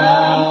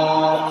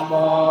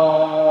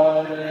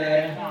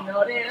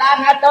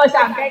 Norilang ato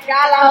sangke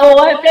kalau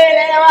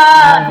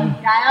pelewan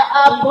kayo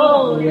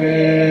apo.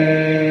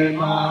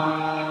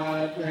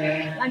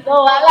 Langko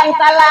walang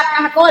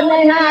talakah ko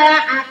na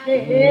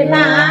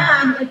akina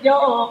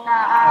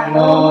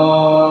jokano.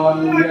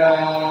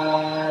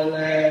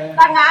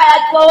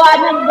 Tangayat ko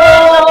anong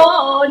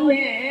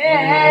goni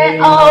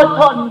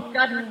oton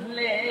kan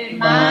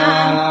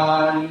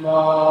leman.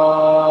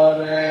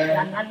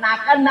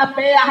 Nanakan na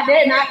peyah de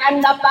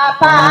nakan na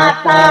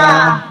papata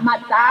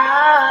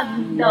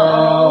matando.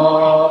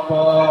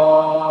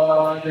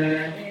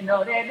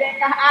 Inodede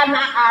kah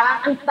anak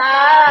alang anta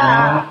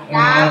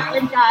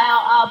yakin kayo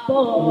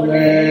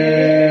apole.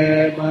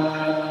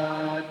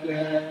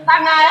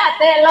 Tangayat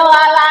telo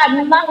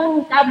alan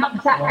mangkamag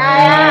sa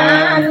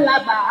kayan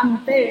labang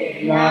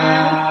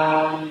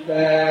tingang.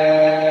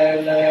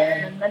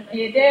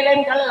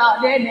 Idilin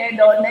kalau dene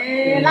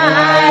done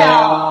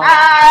layo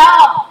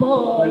ayo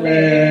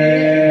pole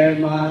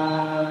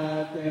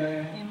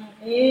mate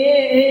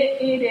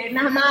ide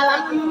na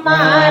malam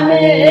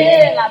mane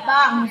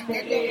labang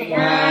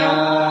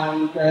tingang.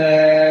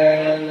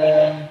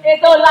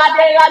 Itulah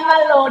dengan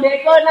malode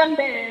ko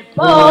nambe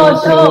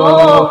poso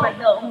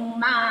padong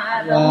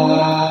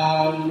marong.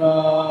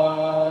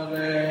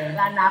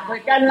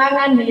 Ako'y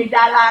kanlangan ni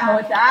dalang o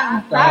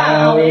sang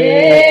tawi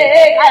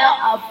kayo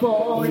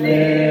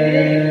apole.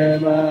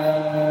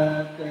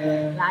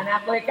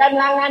 Ako'y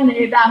kanlangan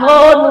ni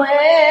dahon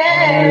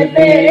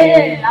webe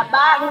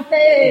labang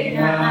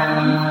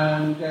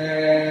tingang.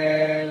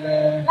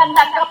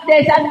 Kandakap de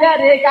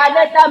sandari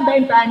kada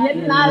tambeng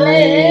panyin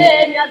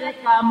nalin yari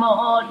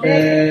kamode.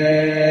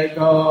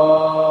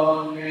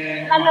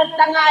 Kanat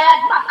tangayat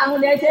paang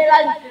de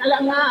silang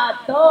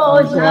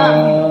langatosan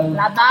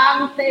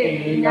labang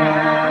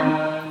tingang.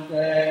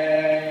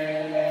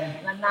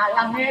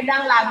 Nanalang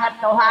hedang langat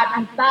Tuhan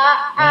ang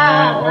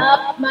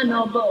taarap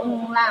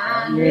manubong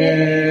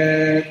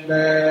langit.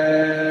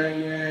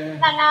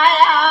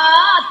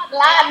 Nangayat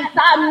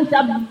lansan sa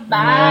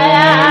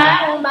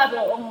bayang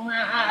marong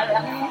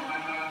alang.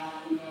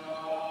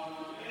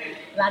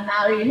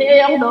 Lanawi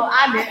hiyong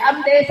doa di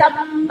amdi sa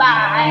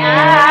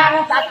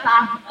bayang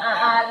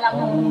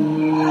tatahalang.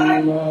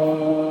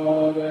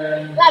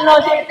 Lalo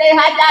siti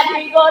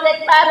hajadi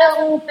gorek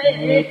bareng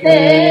tete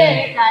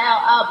kayo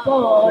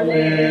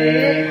apole.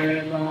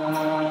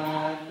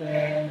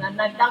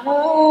 Nandang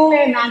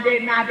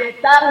nade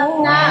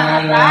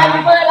tengah Lagi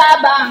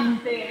belabang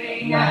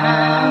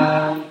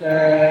tengah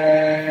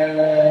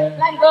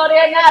Lang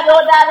korena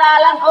rodara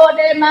lang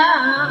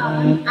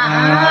odeman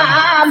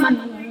Aman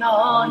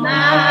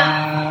nona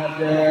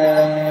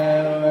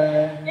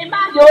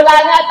Imaju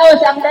lang ato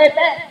siyang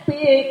dete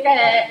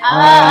Pike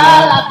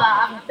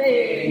alabang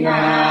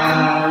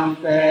tengah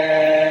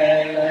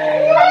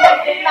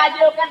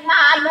Imaju kan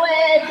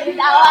manwe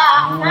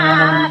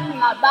Bidawangan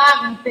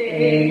labang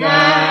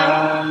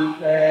tengah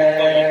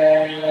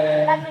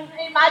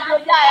Imaju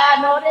jaya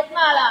norit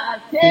malah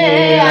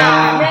Sia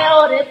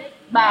neorit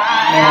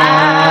baya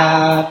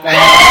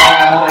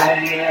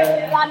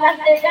Lanan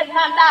ikan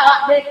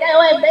mandawak di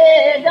KWB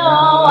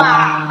doa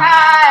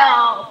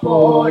Ayo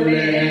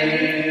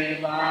boleh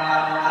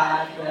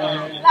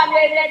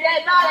Lagi dede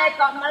dole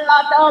kok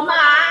meloto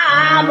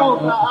mamu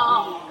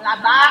kok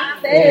Labang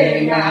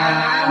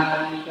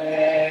tengah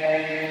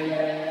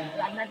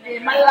Lanan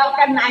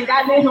imelokan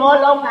nangka di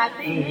holong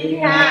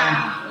hatinya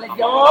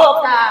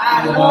Lejo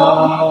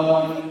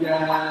kalong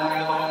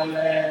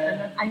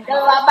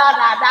Angkel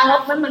labara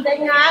dahok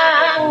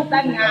memendengang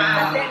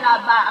tengah di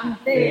labang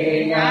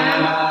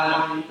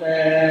tengah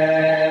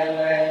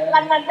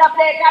Lanan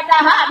dapde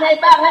kadahak di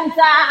bangan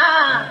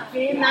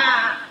sakina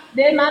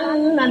di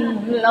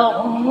manan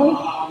long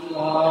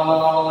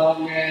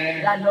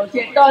Lalu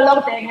si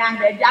tolong tengah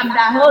di jam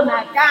dahun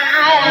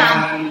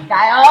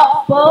kaya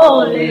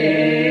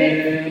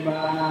boleh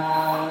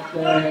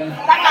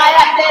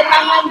Sakaya di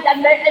bangan jan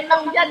di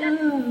emang jan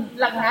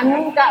lengan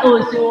ka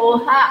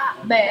usuha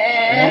be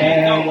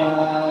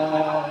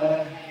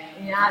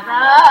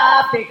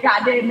Nyara pika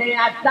di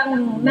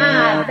niatang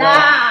nada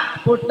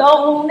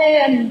putong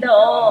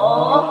nendo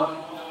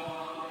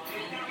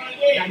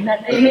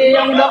Kanan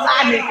iyong doa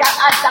ni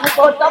kakasang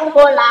potong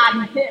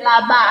bulan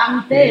sila bang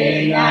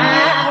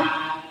tengah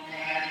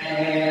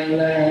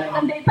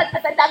Andi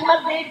patadang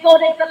magbigo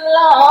ni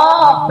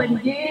telok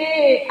Benji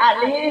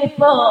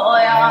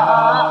alipoyo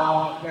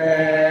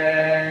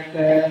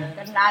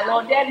Kenalo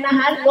din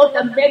nahan lo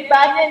tambing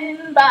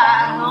banin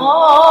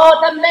bango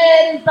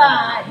Tambing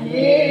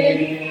banin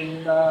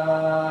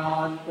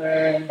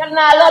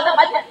Kenalo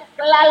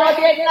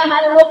din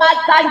nahan lo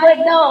matan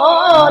jodo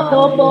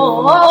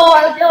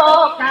Tubol jo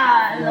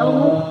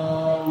kalong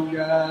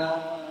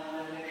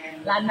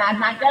Lana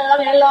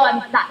nagelong elon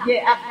tak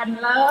je akan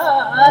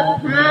let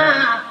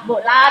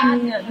bulan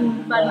ngen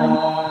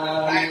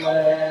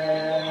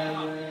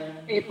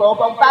Ipo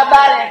bong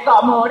pabare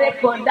kok murid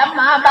kundam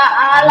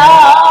mabalo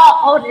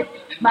urip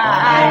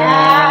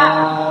baya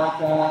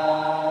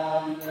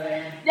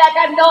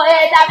Jangan doe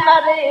dan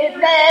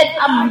meridet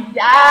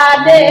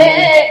amjade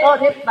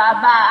urip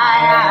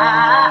babaya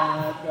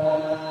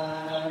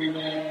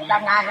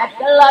Tangangat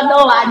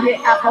kelano aje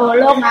aku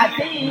lo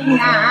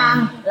ngasingang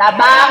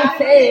labang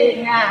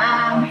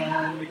singang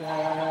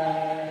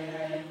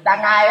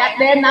Tangangat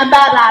den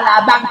nabara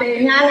labang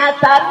singang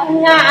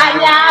asalnya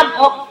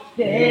nyabok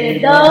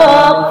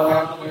sedok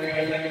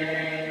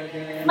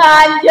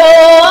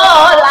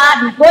Manjulan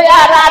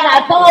kuyaran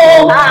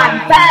Tuhan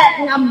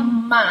pengem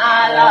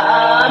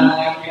malam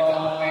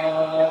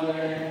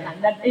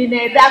Dan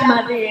ini dah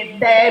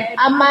meridem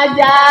ama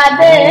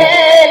jadi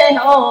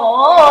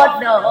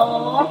lehodo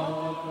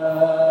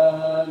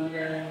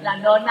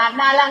Lando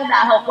nana lang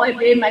dah hokoi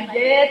bi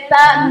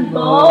majetan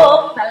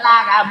buk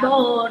Talaga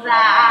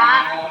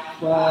borak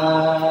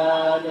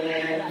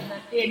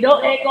Tidur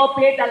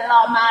kopi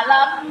telur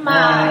malam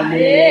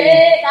mandi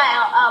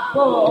Kayak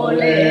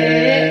apole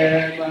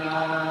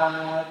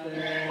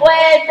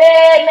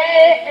Webele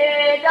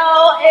edo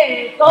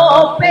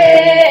kopi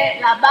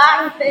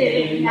labang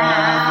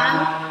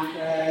tengah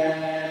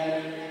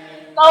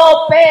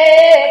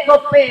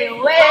Kopi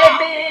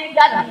webi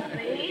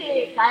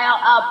gantri Kayak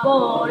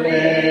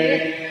apole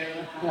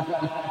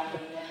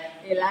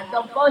Ilang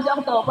tong kosong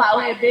to pa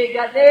webi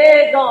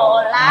gade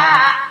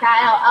golak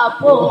Kayak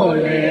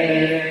apole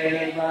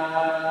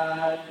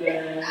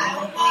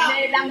Ini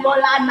lang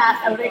bola na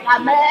uri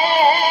kami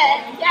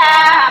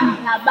Jam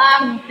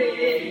nabang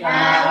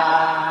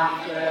tengah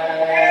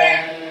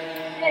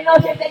Ino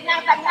si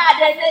tingnan tengah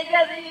de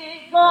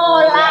negeri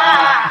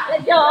golak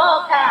Lejo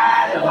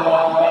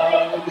kalong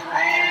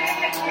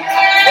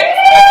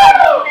Ini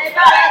boleh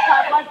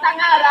kapal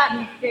tangaran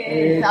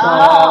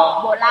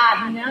Kesok bolan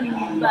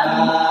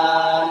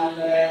nyembang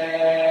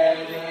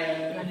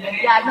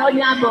Jano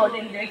nyambut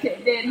ini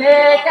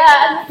sedene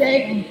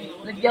kancing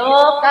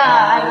Lejo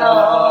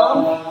kalong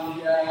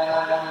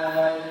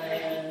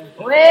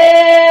We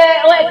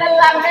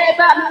telang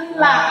hebat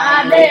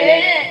lade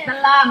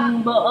Telang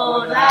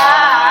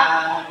borak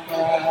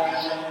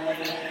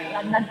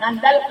Kanan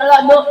andal kalau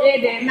doe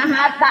de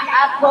nah tak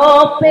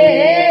aku pe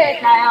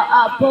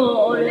Kayak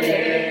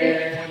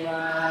boleh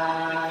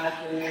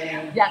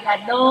Jangan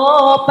do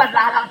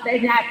perang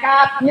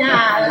senyakap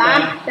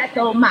nyalang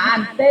Satu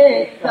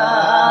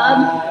mantekan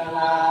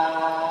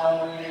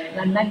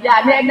Kanan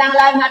jadi nang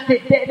langat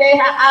titik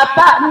deh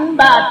apaan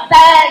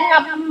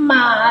bateng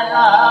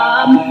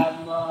malam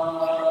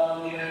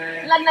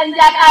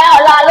Nanjak ayo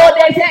lalu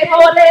desa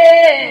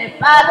boleh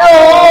baru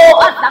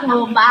atang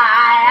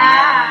umaya.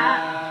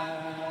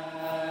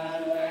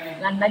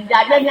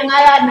 Nanjak yang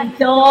ayo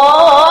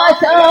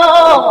nancoso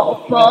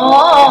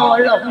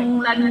polong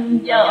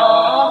nanjak.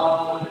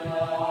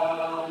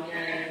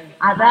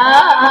 Ada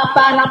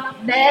parap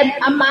dem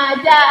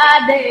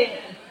amajade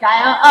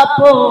kaya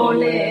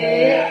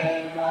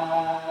boleh.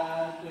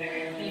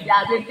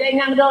 Jadi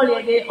tengang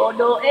dole di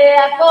odo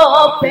aku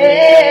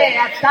pe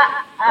ata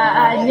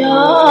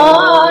anyo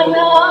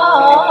no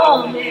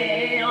me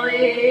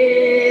oe.